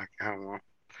 I'm like, oh well,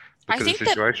 I look at the think that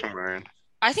situation we're in.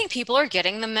 I think people are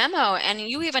getting the memo. And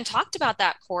you even talked about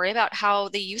that, Corey, about how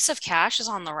the use of cash is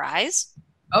on the rise.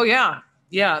 Oh, yeah.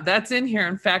 Yeah, that's in here.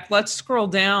 In fact, let's scroll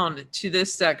down to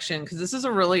this section because this is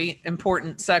a really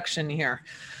important section here.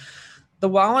 The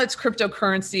wallet's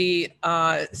cryptocurrency,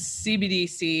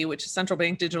 CBDC, which is central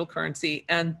bank digital currency,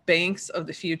 and banks of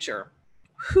the future.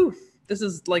 Whew, this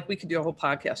is like we could do a whole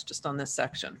podcast just on this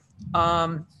section.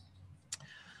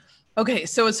 Okay,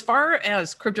 so as far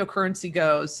as cryptocurrency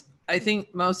goes, I think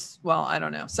I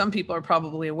don't know, some people are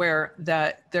probably aware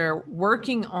that they're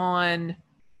working on,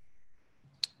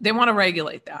 they want to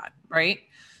regulate that, right?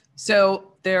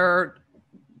 So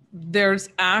there's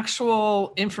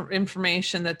actual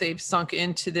information that they've sunk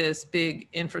into this big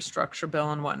infrastructure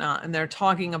bill and whatnot. And they're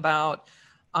talking about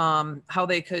how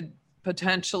they could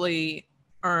potentially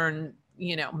earn,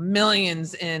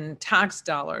 millions in tax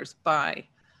dollars by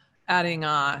adding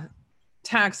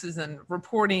taxes and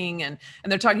reporting. And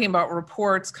they're talking about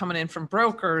reports coming in from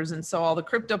brokers. And so all the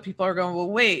crypto people are going, well,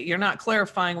 wait, you're not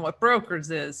clarifying what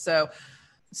brokers is. So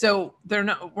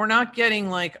we're not getting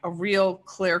like a real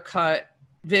clear cut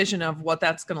vision of what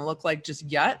that's going to look like just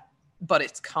yet, but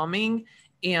it's coming.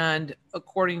 And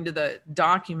according to the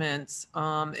documents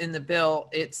in the bill,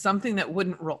 it's something that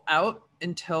wouldn't roll out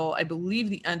until I believe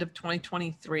the end of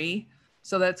 2023.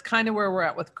 So that's kind of where we're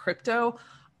at with crypto.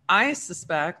 I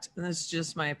suspect, and this is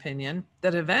just my opinion,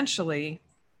 that eventually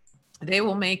they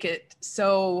will make it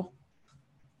so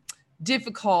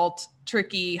difficult,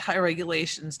 tricky, high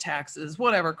regulations, taxes,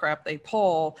 whatever crap they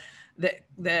pull,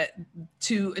 that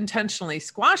to intentionally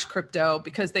squash crypto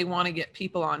because they want to get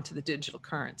people onto the digital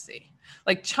currency.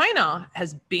 Like China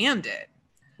has banned it.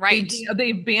 Right.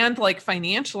 They banned like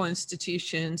financial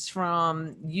institutions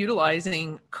from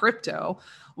utilizing crypto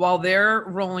while they're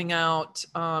rolling out,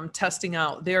 testing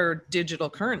out their digital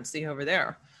currency over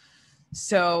there.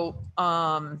 So,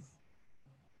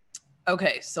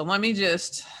 okay, so let me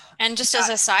just... And just as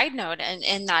a side note,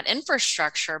 in that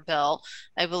infrastructure bill,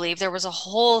 I believe there was a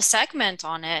whole segment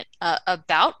on it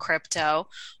about crypto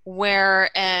where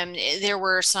there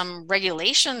were some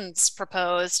regulations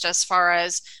proposed as far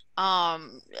as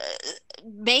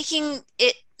making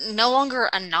it no longer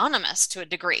anonymous to a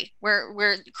degree,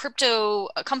 where crypto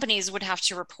companies would have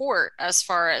to report as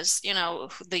far as,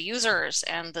 the users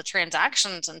and the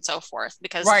transactions and so forth.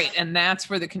 Because right, and that's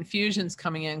where the confusion's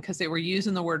coming in because they were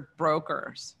using the word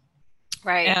brokers.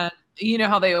 Right. And you know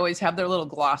how they always have their little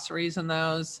glossaries in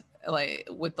those, like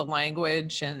with the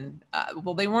language, and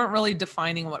they weren't really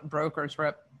defining what brokers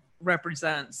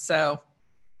represent. So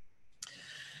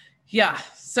yeah,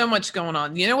 so much going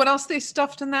on. You know what else they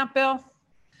stuffed in that bill?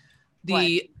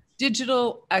 The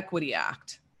Digital Equity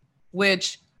Act,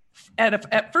 which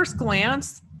at first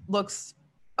glance looks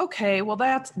okay, well,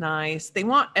 that's nice. They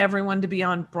want everyone to be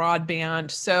on broadband.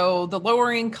 So the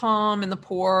lower income and the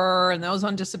poor and those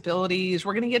on disabilities,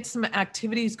 we're going to get some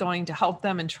activities going to help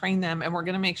them and train them. And we're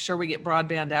going to make sure we get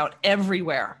broadband out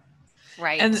everywhere.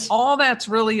 Right. And all that's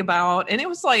really about, and it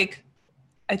was like,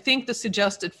 I think the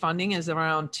suggested funding is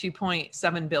around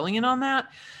 2.7 billion on that.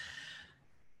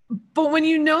 But when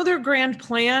you know their grand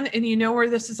plan and you know where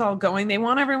this is all going, they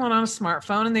want everyone on a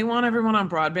smartphone and they want everyone on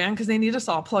broadband because they need us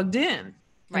all plugged in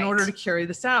order to carry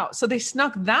this out. So they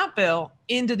snuck that bill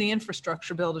into the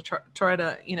infrastructure bill to try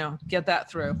to, get that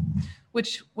through,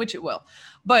 which it will.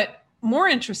 But more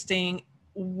interesting,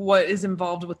 what is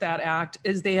involved with that act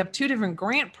is they have two different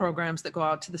grant programs that go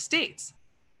out to the states.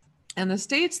 And the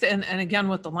states, and again,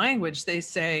 with the language, they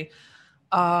say,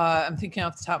 I'm thinking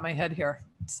off the top of my head here.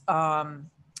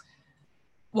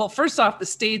 Well, first off, the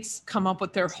states come up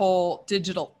with their whole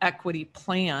digital equity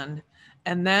plan,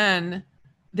 and then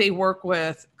they work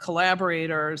with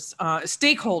stakeholders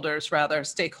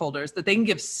that they can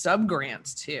give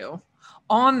sub-grants to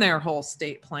on their whole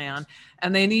state plan.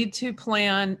 And they need to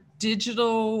plan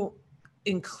digital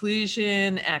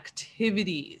inclusion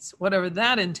activities, whatever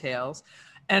that entails.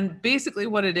 And basically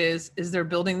what it is they're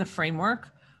building the framework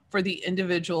for the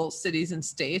individual cities and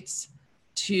states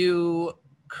to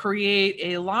create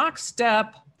a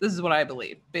lockstep. This is what I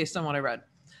believe based on what I read.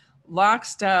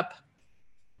 Lockstep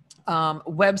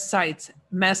websites,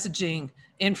 messaging,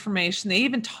 information. They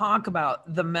even talk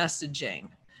about the messaging,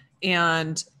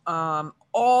 and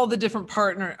all the different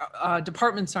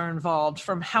departments are involved,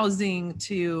 from housing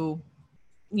to,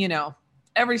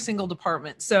 every single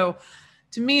department. So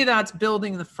to me, that's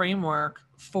building the framework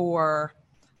for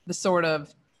the sort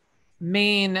of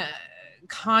main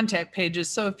contact pages.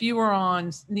 So if you were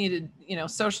on needed,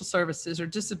 social services or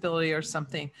disability or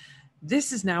something,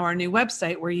 this is now our new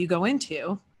website where you go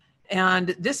into,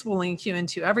 and this will link you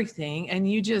into everything. And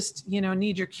you just,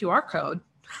 need your QR code.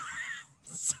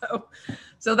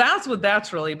 So that's what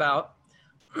that's really about.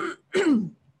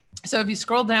 So if you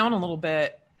scroll down a little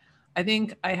bit, I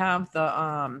think I have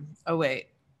the,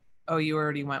 you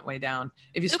already went way down.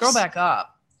 If you scroll back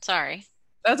up. Sorry.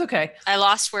 That's okay. I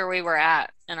lost where we were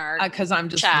at in our because I'm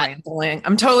just chat. rambling.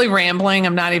 I'm totally rambling.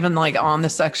 I'm not even on the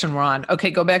section we're on. Okay,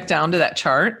 go back down to that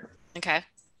chart. Okay.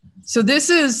 So this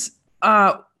is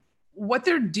what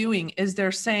they're doing is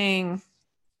they're saying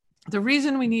the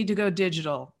reason we need to go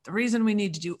digital, the reason we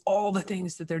need to do all the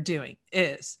things that they're doing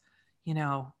is,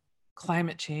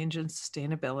 climate change and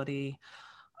sustainability.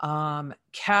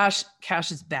 Cash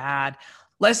is bad.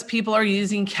 Less people are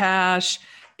using cash.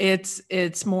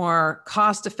 It's more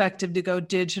cost effective to go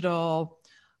digital.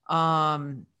 That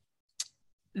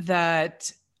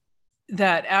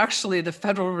actually the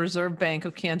Federal Reserve Bank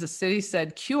of Kansas City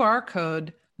said QR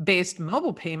code based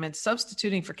mobile payments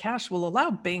substituting for cash will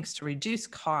allow banks to reduce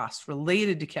costs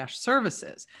related to cash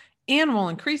services and will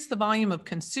increase the volume of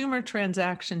consumer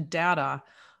transaction data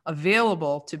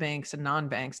available to banks and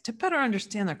non-banks to better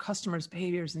understand their customers'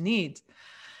 behaviors and needs.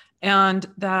 And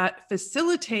that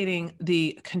facilitating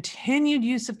the continued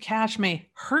use of cash may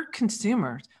hurt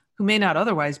consumers who may not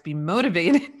otherwise be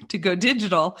motivated to go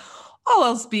digital, all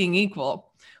else being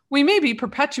equal. We may be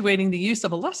perpetuating the use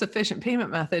of a less efficient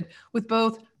payment method with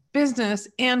both business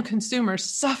and consumers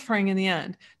suffering in the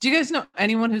end. Do you guys know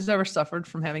anyone who's ever suffered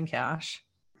from having cash?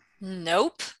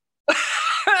 Nope.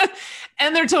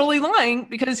 And they're totally lying,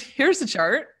 because here's the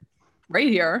chart right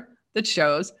here that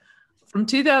shows from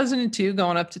 2002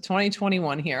 going up to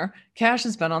 2021 here, cash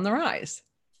has been on the rise.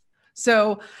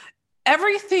 So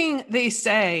everything they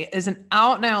say is an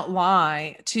out and out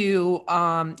lie to,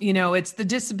 it's the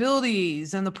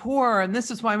disabilities and the poor, and this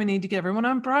is why we need to get everyone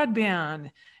on broadband,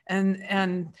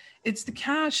 and it's the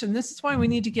cash, and this is why we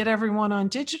need to get everyone on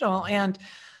digital. And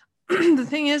the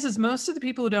thing is most of the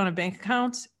people who don't have bank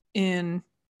accounts in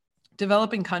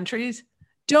developing countries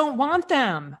don't want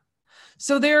them.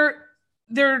 So they're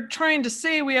trying to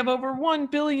say we have over 1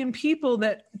 billion people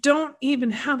that don't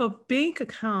even have a bank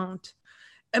account.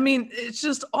 I mean, it's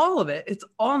just all of it. It's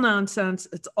all nonsense.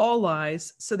 It's all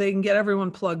lies, so they can get everyone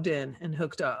plugged in and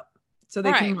hooked up so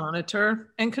they can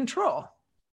monitor and control.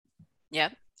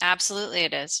 Yep, absolutely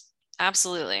it is.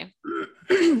 Absolutely.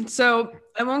 So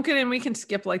I won't get in. We can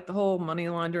skip the whole money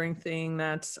laundering thing.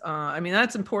 That's,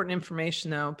 that's important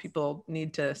information though. People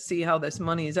need to see how this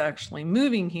money is actually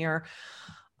moving here.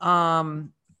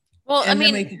 The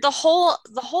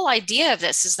whole idea of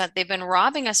this is that they've been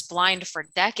robbing us blind for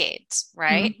decades,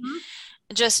 right? Mm-hmm.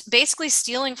 Just basically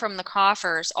stealing from the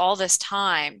coffers all this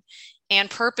time and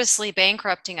purposely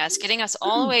bankrupting us, getting us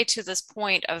all the way to this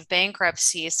point of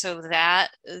bankruptcy so that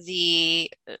the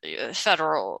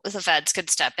feds could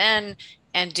step in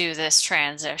and do this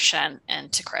transition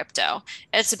into crypto.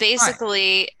 It's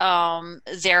basically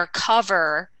their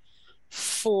cover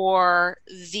for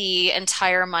the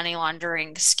entire money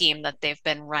laundering scheme that they've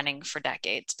been running for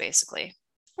decades, basically.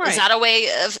 Right. Is that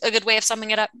a good way of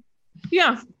summing it up?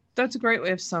 Yeah, that's a great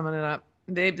way of summing it up.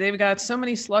 They've got so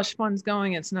many slush funds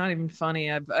going, it's not even funny.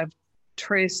 I've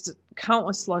traced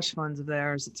countless slush funds of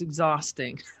theirs. It's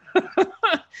exhausting.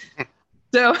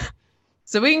 So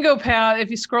we can go past, if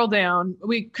you scroll down,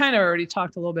 we kind of already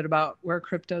talked a little bit about where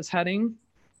crypto's heading.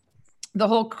 The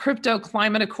whole crypto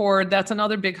climate accord, that's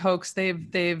another big hoax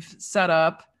they've set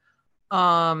up.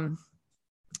 Rocky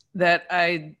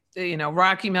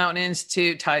Mountain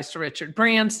Institute ties to Richard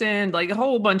Branson, a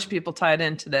whole bunch of people tied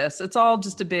into this. It's all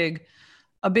just a big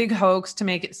hoax to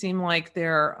make it seem like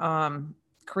they're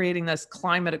creating this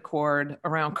climate accord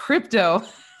around crypto.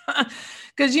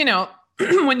 Because,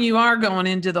 when you are going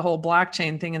into the whole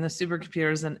blockchain thing and the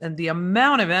supercomputers and the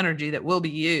amount of energy that will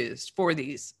be used for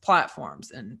these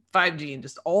platforms and 5G and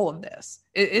just all of this,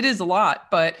 it is a lot.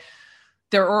 But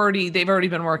they've already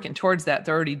been working towards that.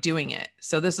 They're already doing it.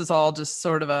 So this is all just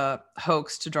sort of a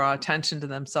hoax to draw attention to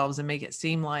themselves and make it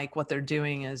seem like what they're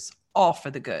doing is all for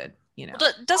the good, you know.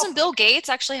 Doesn't Bill Gates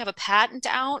actually have a patent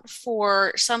out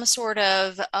for some sort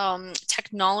of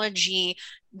technology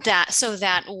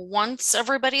that once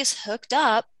everybody's hooked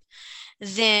up,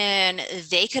 then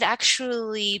they could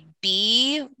actually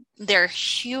be their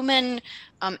human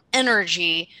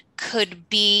energy could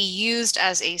be used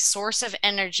as a source of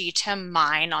energy to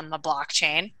mine on the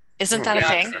blockchain. Isn't that a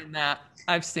thing?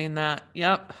 I've seen that.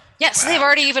 Yep. Yes, they've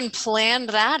already even planned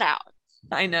that out.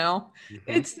 I know.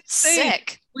 It's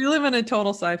sick. We live in a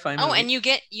total sci-fi movie. Oh, and you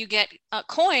get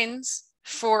coins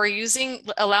for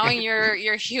allowing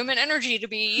your human energy to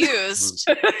be used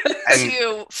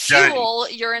to fuel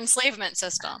your enslavement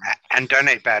system. And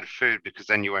don't bad food, because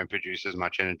then you won't produce as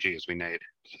much energy as we need.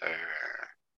 So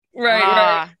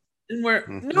right. And we're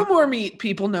no more meat,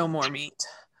 people, no more meat.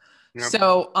 Yep.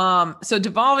 So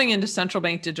devolving into central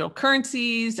bank digital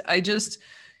currencies,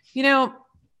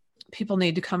 people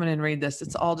need to come in and read this.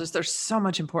 It's all there's so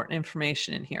much important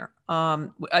information in here.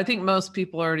 I think most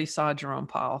people already saw Jerome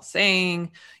Powell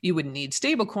saying you wouldn't need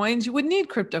stable coins. You wouldn't need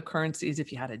cryptocurrencies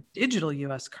if you had a digital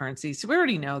US currency. So we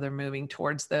already know they're moving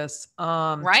towards this.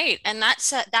 Right. And that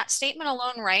statement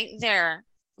alone right there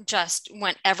just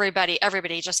went, everybody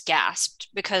just gasped,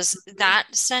 because that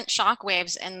sent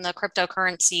shockwaves in the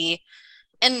cryptocurrency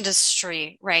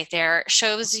industry right there.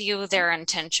 Shows you their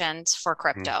intentions for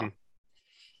crypto. Mm-hmm.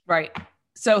 Right.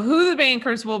 So who the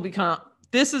bankers will become,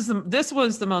 this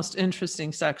was the most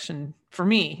interesting section for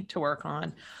me to work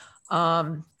on.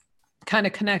 Kind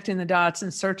of connecting the dots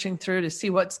and searching through to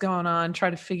see what's going on, try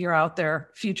to figure out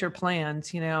their future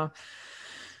plans,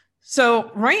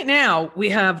 So right now we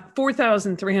have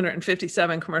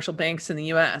 4,357 commercial banks in the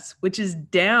US, which is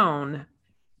down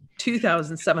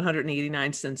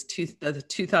 2,789 since the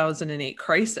 2008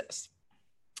 crisis.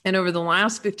 And over the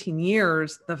last 15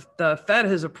 years, the Fed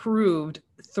has approved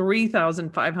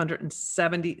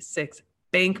 3,576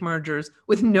 bank mergers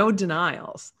with no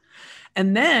denials.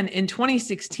 And then in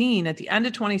 2016, at the end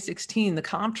of 2016, the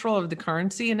Comptroller of the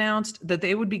Currency announced that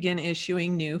they would begin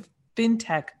issuing new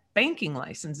fintech banking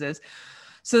licenses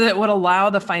so that would allow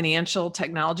the financial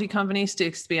technology companies to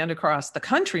expand across the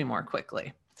country more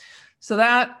quickly. So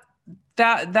that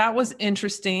was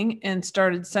interesting and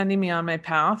started sending me on my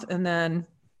path. And then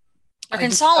they're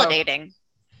consolidating.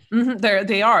 They're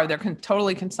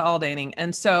totally consolidating.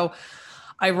 And so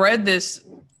I read this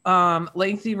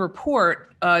lengthy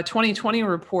report, 2020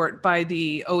 report by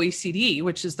the OECD,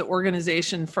 which is the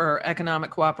Organization for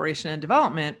Economic Cooperation and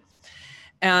Development.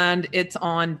 And it's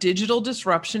on digital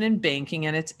disruption in banking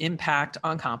and its impact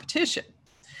on competition.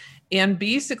 And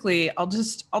basically, I'll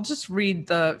just read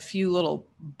the few little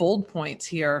bold points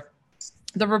here.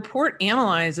 The report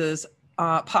analyzes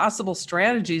possible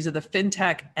strategies of the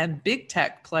fintech and big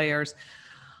tech players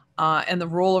and the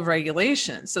role of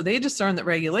regulation. So they discern that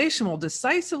regulation will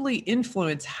decisively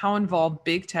influence how involved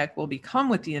big tech will become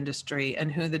with the industry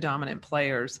and who the dominant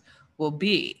players will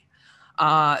be.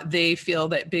 They feel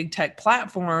that big tech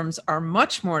platforms are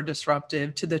much more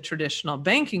disruptive to the traditional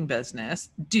banking business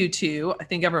due to, I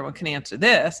think everyone can answer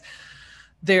this,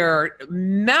 their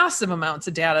massive amounts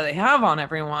of data they have on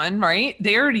everyone, right?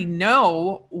 They already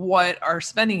know what our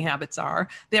spending habits are.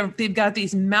 They've got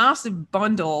these massive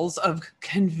bundles of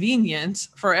convenience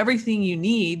for everything you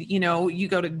need. You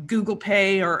go to Google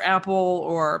Pay or Apple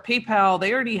or PayPal,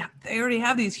 they already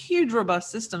have these huge,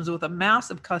 robust systems with a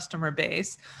massive customer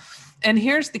base. And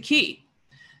here's the key.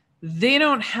 They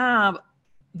don't have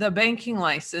the banking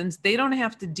license. They don't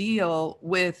have to deal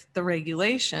with the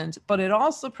regulations, but it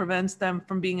also prevents them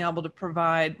from being able to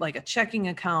provide like a checking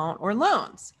account or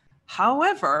loans.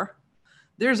 However,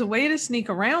 there's a way to sneak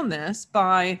around this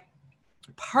by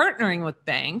partnering with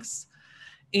banks.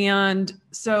 And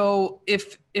so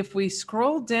if we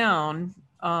scroll down,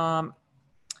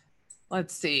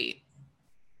 let's see.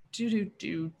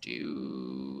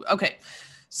 Okay.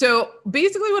 So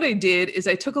basically what I did is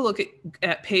I took a look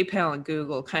at PayPal and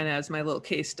Google kind of as my little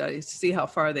case studies to see how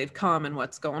far they've come and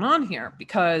what's going on here,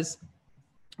 because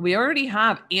we already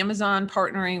have Amazon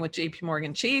partnering with JP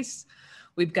Morgan Chase.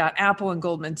 We've got Apple and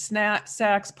Goldman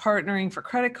Sachs partnering for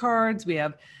credit cards. We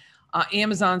have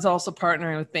Amazon's also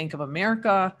partnering with Bank of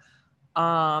America.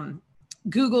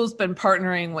 Google's been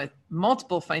partnering with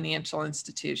multiple financial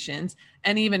institutions,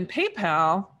 and even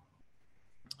PayPal.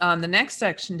 The next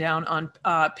section down on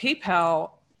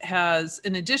PayPal has,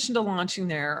 in addition to launching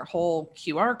their whole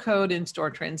QR code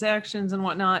in-store transactions and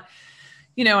whatnot,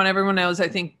 and everyone knows, I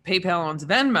think PayPal owns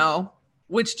Venmo,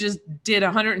 which just did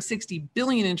 160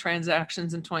 billion in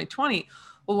transactions in 2020.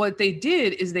 Well, what they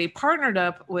did is they partnered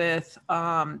up with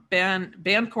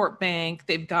Bancorp Bank.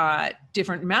 They've got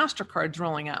different MasterCards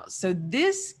rolling out. So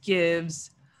this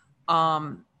gives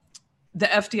the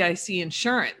FDIC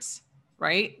insurance,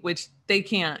 right? Which they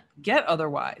can't get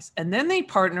otherwise. And then they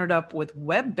partnered up with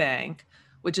WebBank,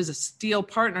 which is a Steel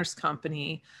Partners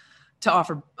company, to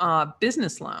offer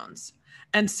business loans.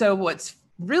 And so what's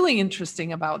really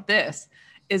interesting about this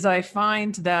is I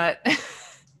find that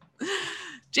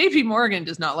JP Morgan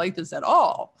does not like this at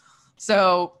all.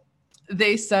 So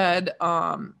they said,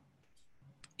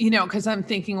 because I'm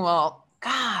thinking, well,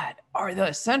 God, are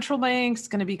the central banks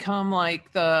going to become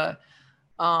like the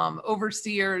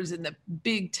overseers, and the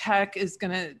big tech is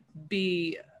going to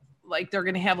be like, they're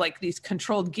going to have like these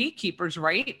controlled gatekeepers,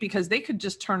 right? Because they could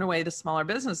just turn away the smaller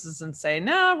businesses and say,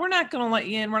 no, we're not going to let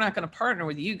you in. We're not going to partner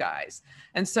with you guys.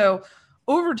 And so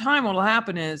over time, what will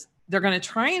happen is they're going to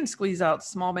try and squeeze out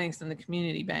small banks and the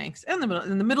community banks, and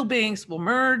the middle banks will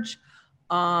merge.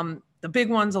 The big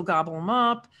ones will gobble them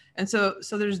up. And so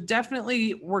there's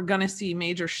definitely, we're going to see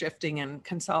major shifting and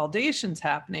consolidations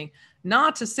happening.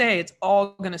 Not to say it's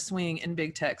all going to swing in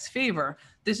big tech's favor.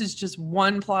 This is just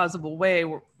one plausible way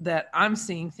that I'm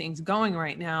seeing things going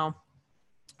right now.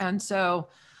 And so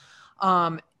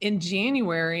in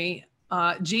January,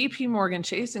 JP Morgan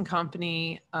Chase and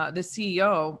Company, the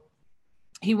CEO,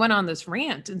 he went on this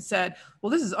rant and said,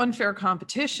 well, this is unfair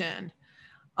competition.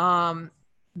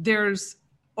 There's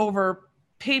over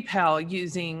PayPal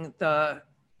using the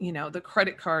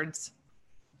credit cards,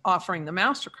 offering the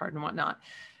MasterCard and whatnot.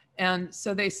 And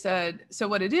so they said, so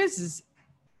what it is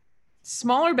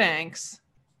smaller banks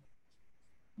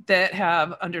that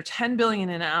have under 10 billion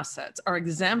in assets are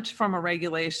exempt from a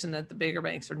regulation that the bigger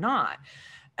banks are not.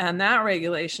 And that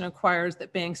regulation requires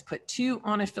that banks put 2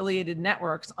 unaffiliated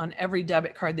networks on every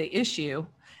debit card they issue,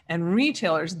 and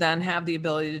retailers then have the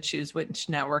ability to choose which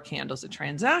network handles a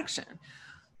transaction.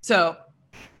 So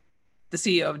the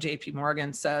CEO of JP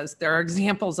Morgan says there are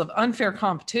examples of unfair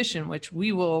competition, which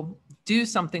we will do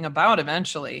something about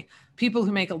eventually. People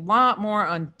who make a lot more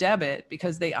on debit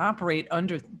because they operate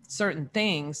under certain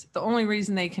things, the only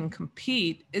reason they can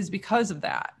compete is because of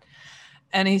that.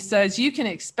 And he says, you can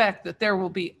expect that there will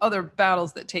be other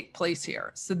battles that take place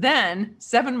here. So then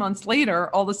 7 months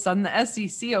later, all of a sudden the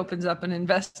SEC opens up an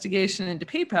investigation into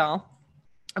PayPal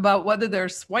about whether their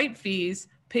swipe fees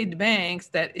paid to banks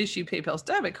that issue PayPal's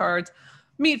debit cards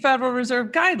meet Federal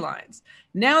Reserve guidelines.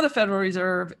 Now the Federal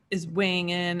Reserve is weighing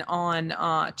in on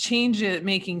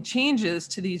making changes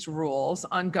to these rules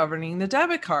on governing the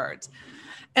debit cards.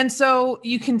 And so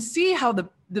you can see how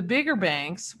the bigger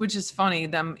banks, which is funny,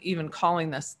 them even calling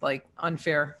this like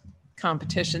unfair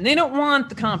competition. They don't want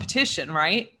the competition,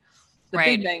 right? The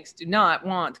big banks do not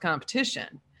want the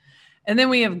competition. And then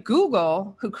we have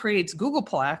Google, who creates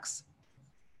Googleplex.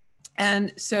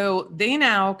 And so they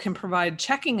now can provide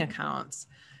checking accounts.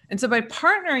 And so by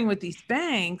partnering with these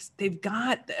banks, they've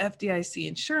got the FDIC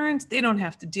insurance. They don't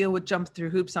have to deal with jump through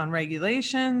hoops on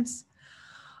regulations.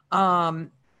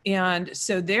 And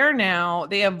so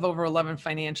they have over 11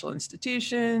 financial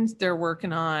institutions. They're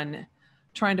working on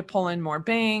trying to pull in more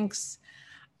banks.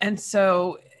 And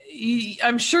so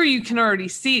I'm sure you can already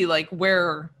see like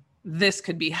where this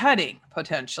could be heading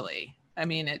potentially. I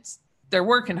mean, they're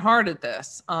working hard at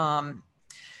this. And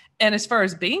as far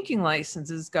as banking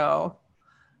licenses go,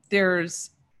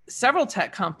 there's several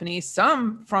tech companies,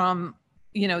 some from,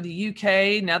 the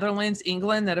UK, Netherlands,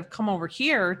 England, that have come over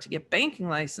here to get banking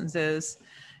licenses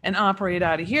and operate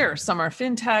out of here. Some are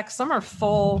fintech, some are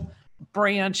full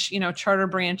branch, charter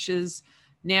branches,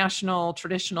 national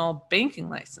traditional banking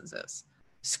licenses.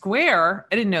 Square,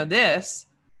 I didn't know this.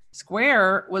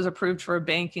 Square was approved for a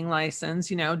banking license,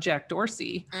 Jack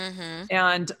Dorsey,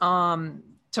 and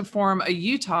to form a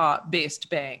Utah-based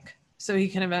bank. So he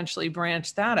can eventually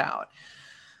branch that out.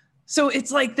 So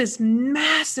it's like this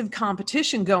massive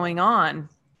competition going on.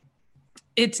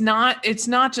 It's not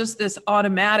just this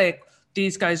automatic,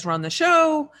 these guys run the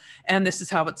show and this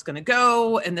is how it's going to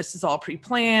go and this is all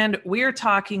pre-planned. We're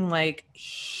talking like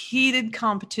heated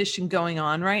competition going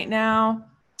on right now.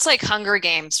 It's like Hunger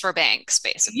Games for banks,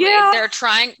 basically. Yeah. They're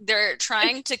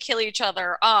trying to kill each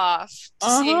other off to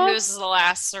see who's the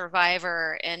last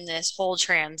survivor in this whole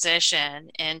transition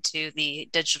into the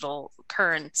digital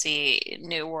currency,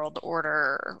 new world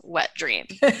order, wet dream.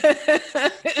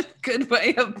 Good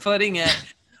way of putting it.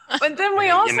 But then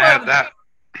we also have that.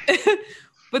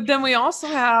 But then we also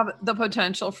have the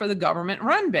potential for the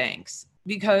government-run banks.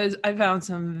 because I found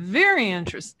some very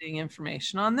interesting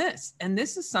information on this. And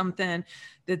this is something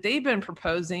that they've been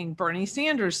proposing. Bernie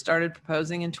Sanders started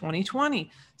proposing in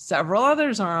 2020. Several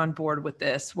others are on board with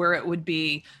this, where it would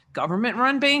be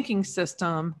government-run banking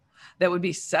system that would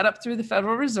be set up through the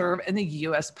Federal Reserve and the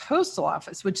U.S. Postal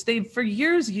Office, which they've for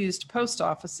years used post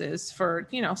offices for,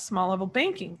 small level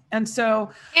banking. And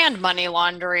so, and money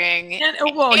laundering, and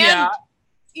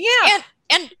yeah,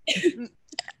 and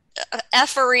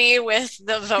effery with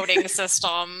the voting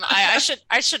system. I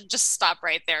should just stop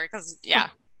right there because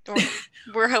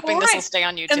we're hoping this will stay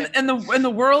on YouTube. And the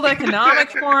World Economic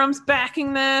Forum's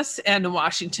backing this, and the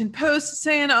Washington Post is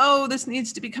saying, "Oh, this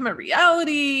needs to become a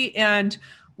reality." And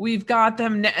we've got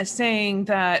them saying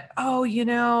that,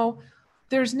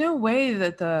 there's no way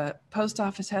that the post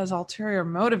office has ulterior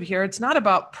motive here. It's not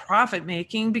about profit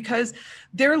making because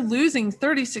they're losing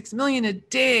 $36 million a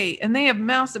day and they have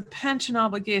massive pension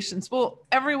obligations. Well,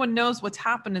 everyone knows what's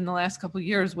happened in the last couple of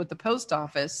years with the post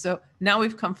office. So now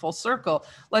we've come full circle.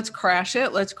 Let's crash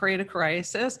it. Let's create a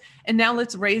crisis. And now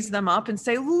let's raise them up and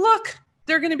say, look,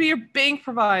 they're going to be your bank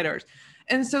providers.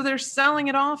 And so they're selling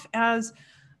it off as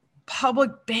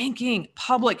public banking.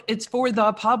 Public. It's for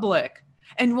the public.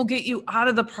 And we'll get you out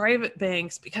of the private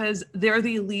banks because they're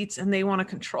the elites and they want to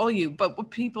control you. But what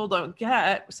people don't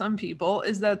get, some people,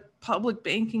 is that public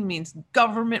banking means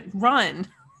government run.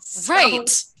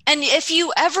 Right. And if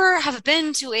you ever have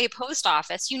been to a post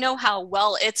office, you know how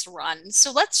well it's run.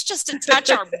 So let's just attach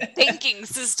our banking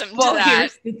system to that.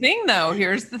 Here's the thing, though.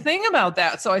 Here's the thing about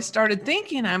that. So I started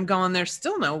thinking, I'm going, there's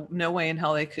still no way in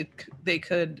hell they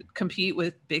could compete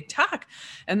with big tech.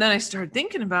 And then I started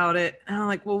thinking about it, and I'm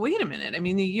like, well, wait a minute. I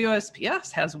mean, the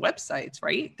USPS has websites,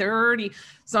 right? They're already,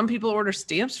 some people order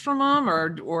stamps from them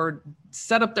or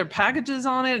set up their packages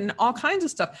on it and all kinds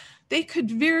of stuff. They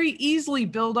could very easily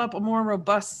build up a more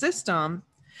robust system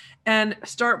and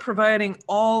start providing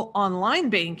all online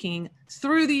banking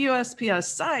through the USPS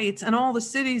sites, and all the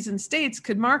cities and states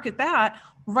could market that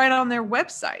right on their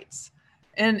websites.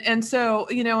 And so,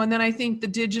 and then I think the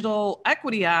Digital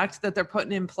Equity Act that they're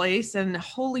putting in place, and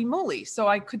holy moly. So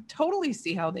I could totally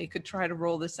see how they could try to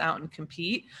roll this out and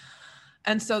compete.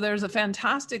 And so there's a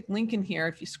fantastic link in here.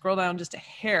 If you scroll down just a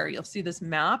hair, you'll see this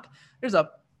map. There's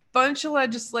a bunch of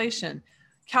legislation.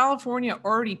 California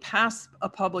already passed a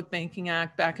Public Banking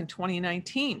Act back in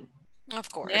 2019. Of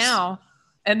course. Now,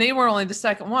 and they were only the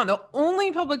second one. The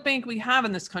only public bank we have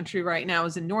in this country right now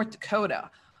is in North Dakota,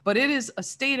 but it is a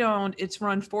state-owned, it's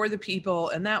run for the people,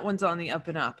 and that one's on the up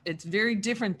and up. It's very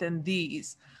different than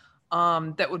these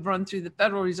that would run through the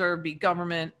Federal Reserve, be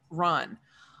government run.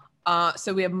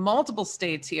 So we have multiple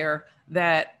states here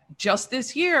that just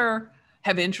this year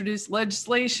have introduced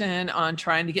legislation on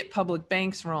trying to get public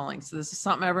banks rolling. So this is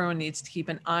something everyone needs to keep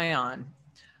an eye on.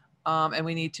 And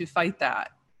we need to fight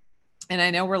that. And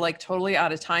I know we're like totally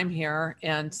out of time here.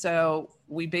 And so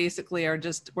we basically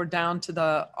we're down to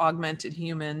the augmented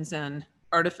humans and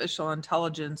artificial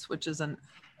intelligence, which is an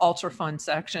ultra fun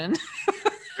section.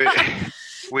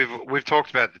 We've talked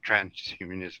about the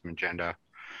transhumanism agenda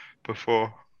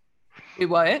before.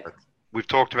 What? We've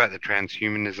talked about the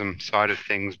transhumanism side of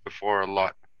things before a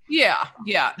lot. Yeah.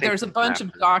 There's a bunch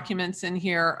of documents in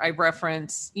here I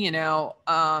reference.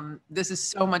 This is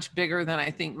so much bigger than I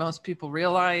think most people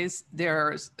realize.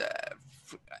 There's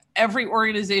every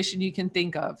organization you can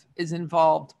think of is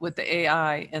involved with the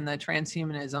AI and the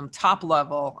transhumanism top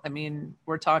level. I mean,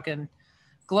 we're talking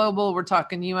global, we're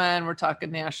talking UN, we're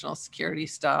talking national security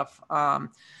stuff,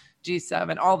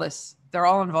 G7, all this. They're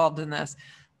all involved in this.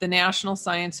 The National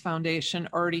Science Foundation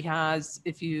already has,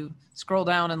 if you scroll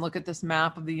down and look at this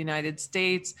map of the United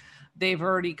States, they've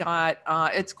already got,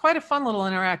 it's quite a fun little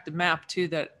interactive map too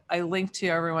that I linked to.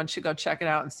 Everyone should go check it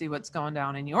out and see what's going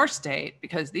down in your state,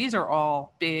 because these are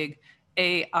all big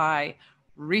AI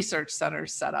research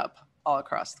centers set up all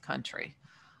across the country.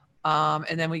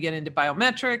 And then we get into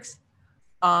biometrics.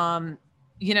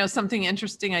 Something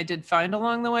interesting I did find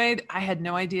along the way, I had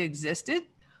no idea existed,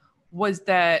 was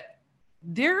that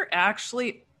there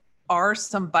actually are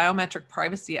some biometric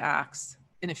privacy acts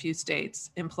in a few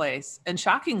states in place. And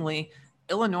shockingly,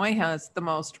 Illinois has the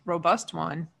most robust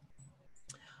one,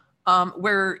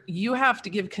 where you have to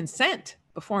give consent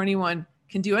before anyone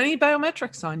can do any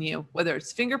biometrics on you, whether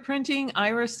it's fingerprinting,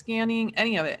 iris scanning,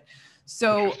 any of it.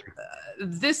 So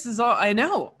this is all I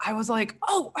know. I was like,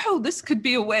 oh, this could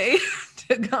be a way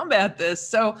to combat this.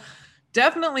 So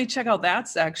definitely check out that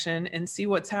section and see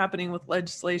what's happening with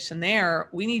legislation there.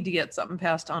 We need to get something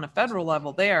passed on a federal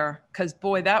level there, because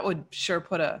boy, that would sure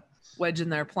put a wedge in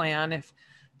their plan if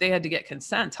they had to get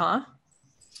consent, huh?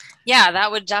 Yeah,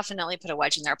 that would definitely put a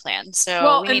wedge in their plan.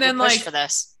 So we need to push for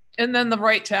this. And then the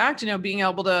right to act, being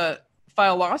able to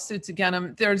file lawsuits against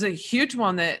them. There's a huge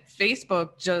one that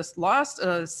Facebook just lost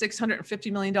a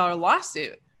 $650 million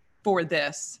lawsuit for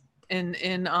this in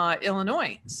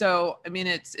Illinois. So, I mean,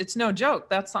 it's no joke.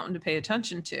 That's something to pay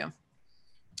attention to.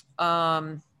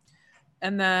 And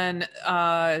then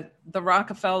the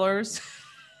Rockefellers,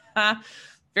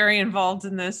 very involved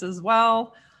in this as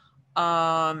well.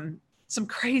 Some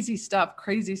crazy stuff.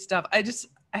 I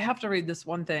have to read this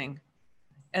one thing,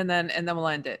 and then we'll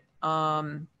end it. Let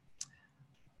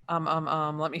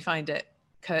me find it,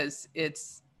 because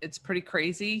it's pretty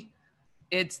crazy.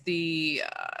 It's the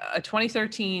a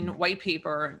 2013 white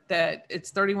paper that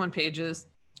it's 31 pages,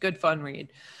 good fun read,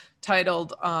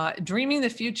 titled Dreaming the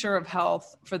Future of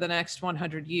Health for the Next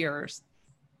 100 Years.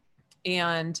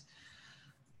 And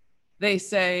they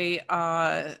say,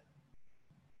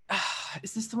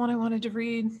 is this the one I wanted to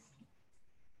read?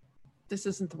 This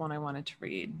isn't the one I wanted to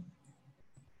read.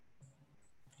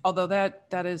 Although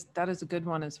that is a good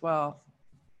one as well.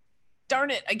 Darn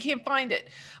it, I can't find it.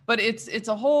 But it's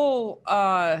a whole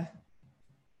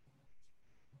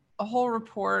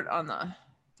report on the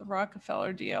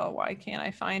Rockefeller deal. Why can't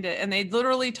I find it? And they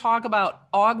literally talk about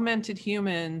augmented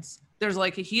humans. There's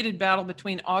like a heated battle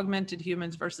between augmented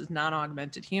humans versus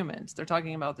non-augmented humans. They're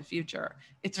talking about the future.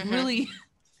 It's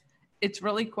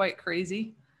really quite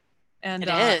crazy. And it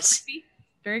is creepy,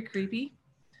 very creepy.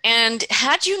 And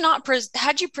had you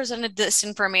presented this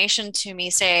information to me,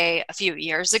 say, a few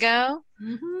years ago,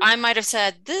 I might have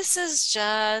said, this is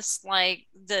just like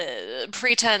the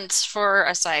pretense for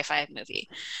a sci-fi movie.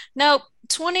 Nope,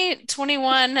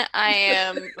 2021, I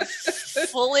am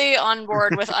fully on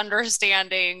board with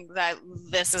understanding that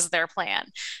this is their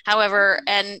plan. However,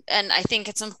 and I think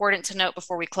it's important to note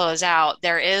before we close out,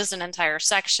 there is an entire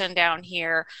section down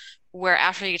here where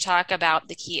after you talk about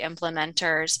the key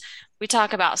implementers, we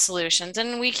talk about solutions,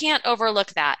 and we can't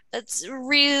overlook that. That's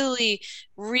really,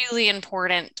 really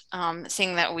important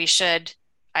thing that we should,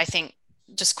 I think,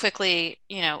 just quickly,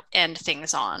 end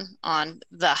things on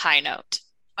the high note.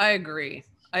 I agree.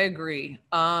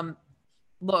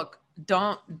 Look,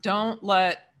 don't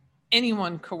let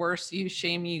anyone coerce you,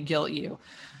 shame you, guilt you.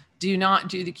 Do not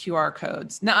do the QR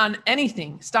codes. Not on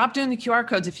anything. Stop doing the QR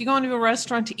codes. If you go into a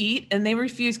restaurant to eat and they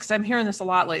refuse, because I'm hearing this a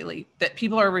lot lately, that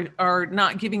people are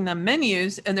not giving them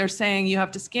menus and they're saying you have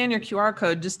to scan your QR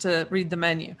code just to read the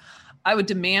menu. I would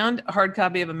demand a hard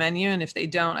copy of a menu, and if they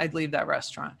don't, I'd leave that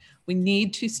restaurant. We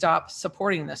need to stop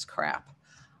supporting this crap.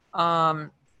 The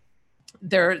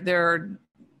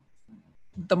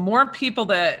more people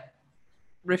that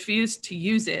refuse to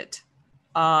use it,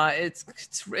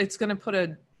 it's going to put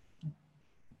a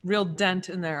real dent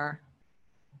in their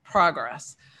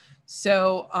progress.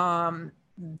 So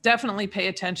definitely pay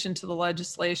attention to the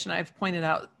legislation. I've pointed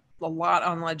out a lot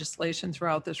on legislation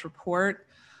throughout this report,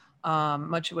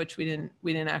 much of which we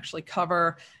didn't actually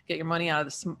cover. Get your money out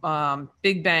of the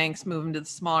big banks, move them to the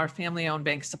smaller family-owned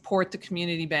banks, support the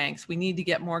community banks. We need to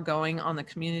get more going on the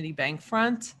community bank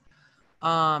front,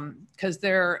 because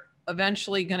they're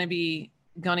eventually going to be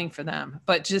gunning for them.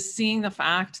 But just seeing the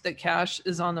fact that cash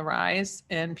is on the rise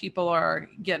and people are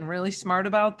getting really smart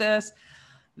about this,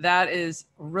 that is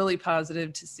really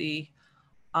positive to see.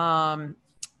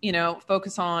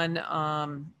 Focus on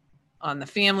the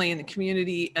family and the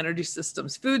community, energy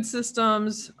systems, food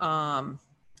systems.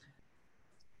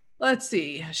 Let's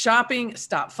see, shopping,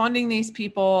 stop funding these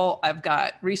people. I've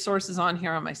got resources on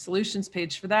here on my solutions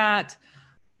page for that.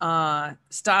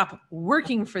 Stop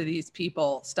working for these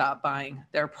people, stop buying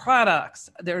their products.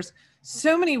 There's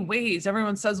so many ways.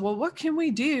 Everyone says, well, what can we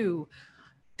do?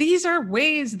 These are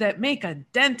ways that make a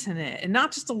dent in it, and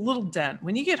not just a little dent.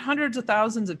 When you get hundreds of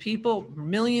thousands of people,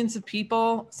 millions of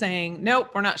people saying,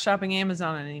 nope, we're not shopping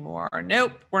Amazon anymore, or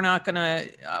nope, we're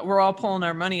all pulling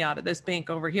our money out of this bank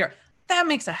over here. That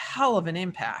makes a hell of an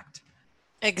impact.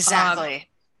 Exactly.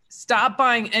 Stop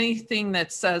buying anything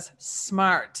that says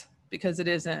smart, because it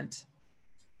isn't.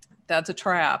 That's a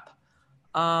trap.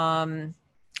 Word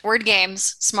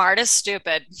games. Smart is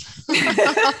stupid.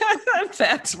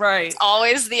 That's right. It's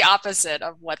always the opposite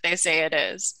of what they say it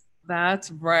is.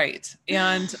 That's right.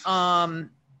 And yada,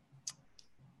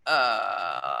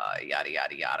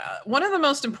 yada, yada. One of the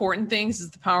most important things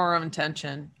is the power of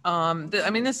intention.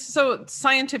 This is so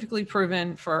scientifically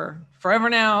proven for forever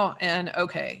now. And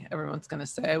okay, everyone's going to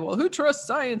say, well, who trusts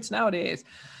science nowadays?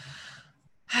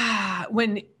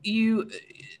 When you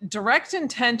direct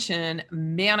intention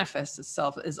manifests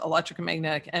itself as electric and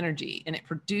magnetic energy, and it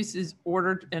produces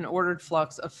ordered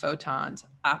flux of photons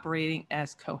operating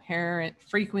as coherent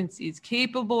frequencies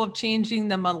capable of changing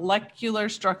the molecular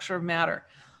structure of matter,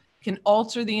 can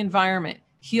alter the environment,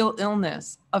 heal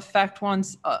illness, affect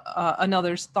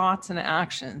another's thoughts and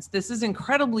actions. This is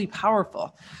incredibly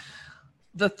powerful.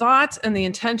 The thoughts and the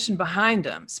intention behind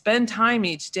them. Spend time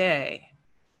each day.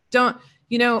 Don't,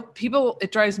 people,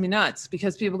 it drives me nuts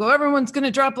because people go, everyone's going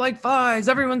to drop like flies.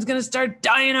 Everyone's going to start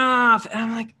dying off. And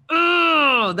I'm like,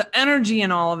 oh, the energy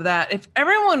and all of that. If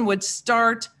everyone would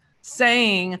start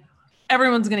saying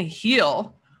everyone's going to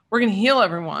heal, we're going to heal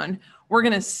everyone. We're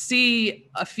going to see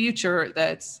a future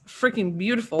that's freaking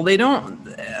beautiful.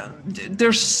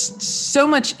 There's so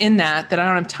much in that I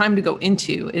don't have time to go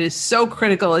into. It is so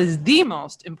critical. It is the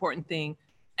most important thing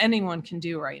anyone can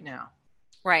do right now.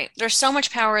 Right. There's so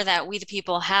much power that we the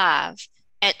people have.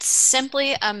 It's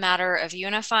simply a matter of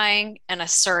unifying and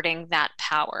asserting that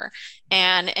power.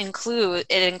 And it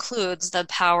includes the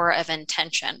power of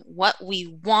intention, what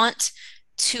we want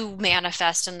to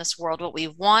manifest in this world, what we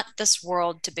want this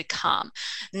world to become,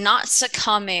 not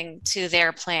succumbing to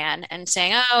their plan and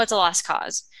saying, oh, it's a lost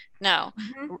cause. No,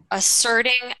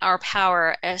 asserting our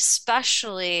power,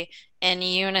 especially in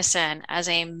unison as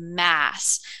a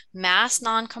mass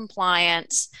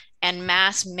noncompliance and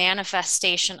mass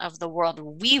manifestation of the world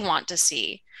we want to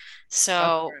see.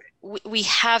 So we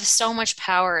have so much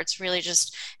power. It's really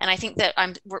just, and I think that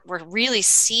we're really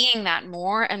seeing that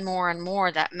more and more and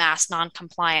more, that mass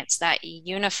noncompliance, that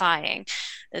unifying,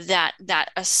 that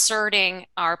asserting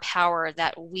our power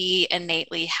that we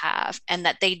innately have and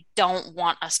that they don't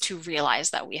want us to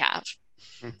realize that we have.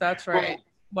 That's right.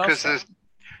 Because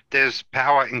there's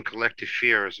power in collective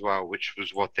fear as well, which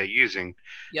was what they're using,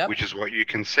 which is what you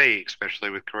can see, especially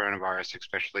with coronavirus,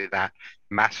 especially that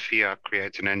mass fear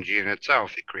creates an energy in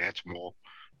itself. It creates more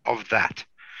of that.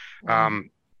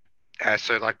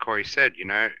 So like Corey said,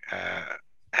 and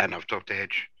I've talked to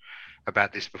Edge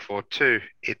about this before too,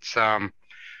 it's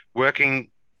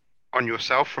working on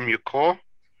yourself from your core.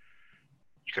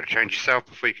 You got to change yourself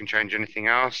before you can change anything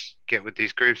else. Get with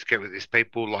these groups, get with these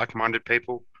people, like-minded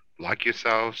people, like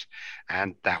yourselves,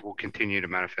 and that will continue to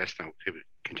manifest and will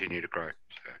continue to grow.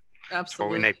 So absolutely. That's what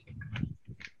we need.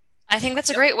 I think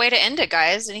that's a great way to end it,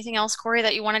 guys. Anything else, Corey,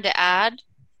 that you wanted to add?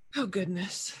 Oh,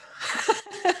 goodness.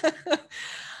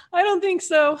 I don't think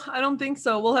so.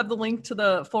 We'll have the link to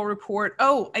the full report.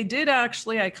 Oh,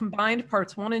 I combined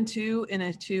parts 1 and 2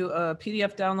 into a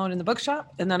PDF download in the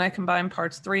bookshop, and then I combined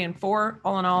parts 3 and 4.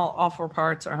 All in all 4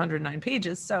 parts are 109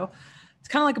 pages. So it's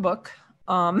kind of like a book.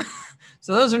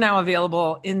 So those are now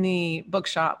available in the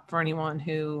bookshop for anyone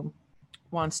who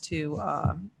wants to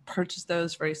purchase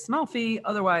those for a small fee.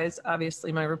 Otherwise,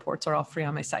 obviously, my reports are all free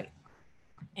on my site.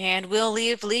 And we'll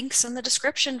leave links in the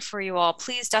description for you all.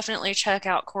 Please definitely check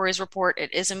out Corey's report.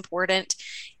 It is important,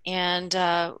 and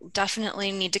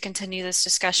definitely need to continue this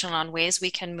discussion on ways we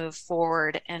can move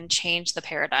forward and change the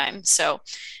paradigm. So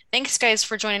thanks, guys,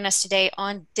 for joining us today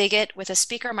on Dig It with a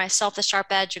speaker, myself, the Sharp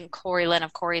Edge, and Corey Lynn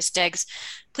of Corey's Digs.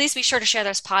 Please be sure to share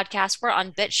this podcast. We're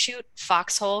on BitChute,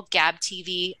 Foxhole, Gab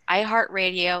TV,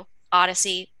 iHeartRadio,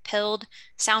 Odyssey, Pilled,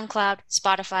 SoundCloud,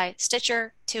 Spotify,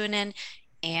 Stitcher, TuneIn,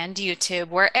 and YouTube.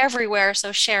 We're everywhere,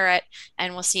 so share it,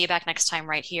 and we'll see you back next time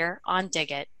right here on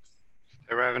Dig It.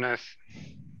 They're ravenous.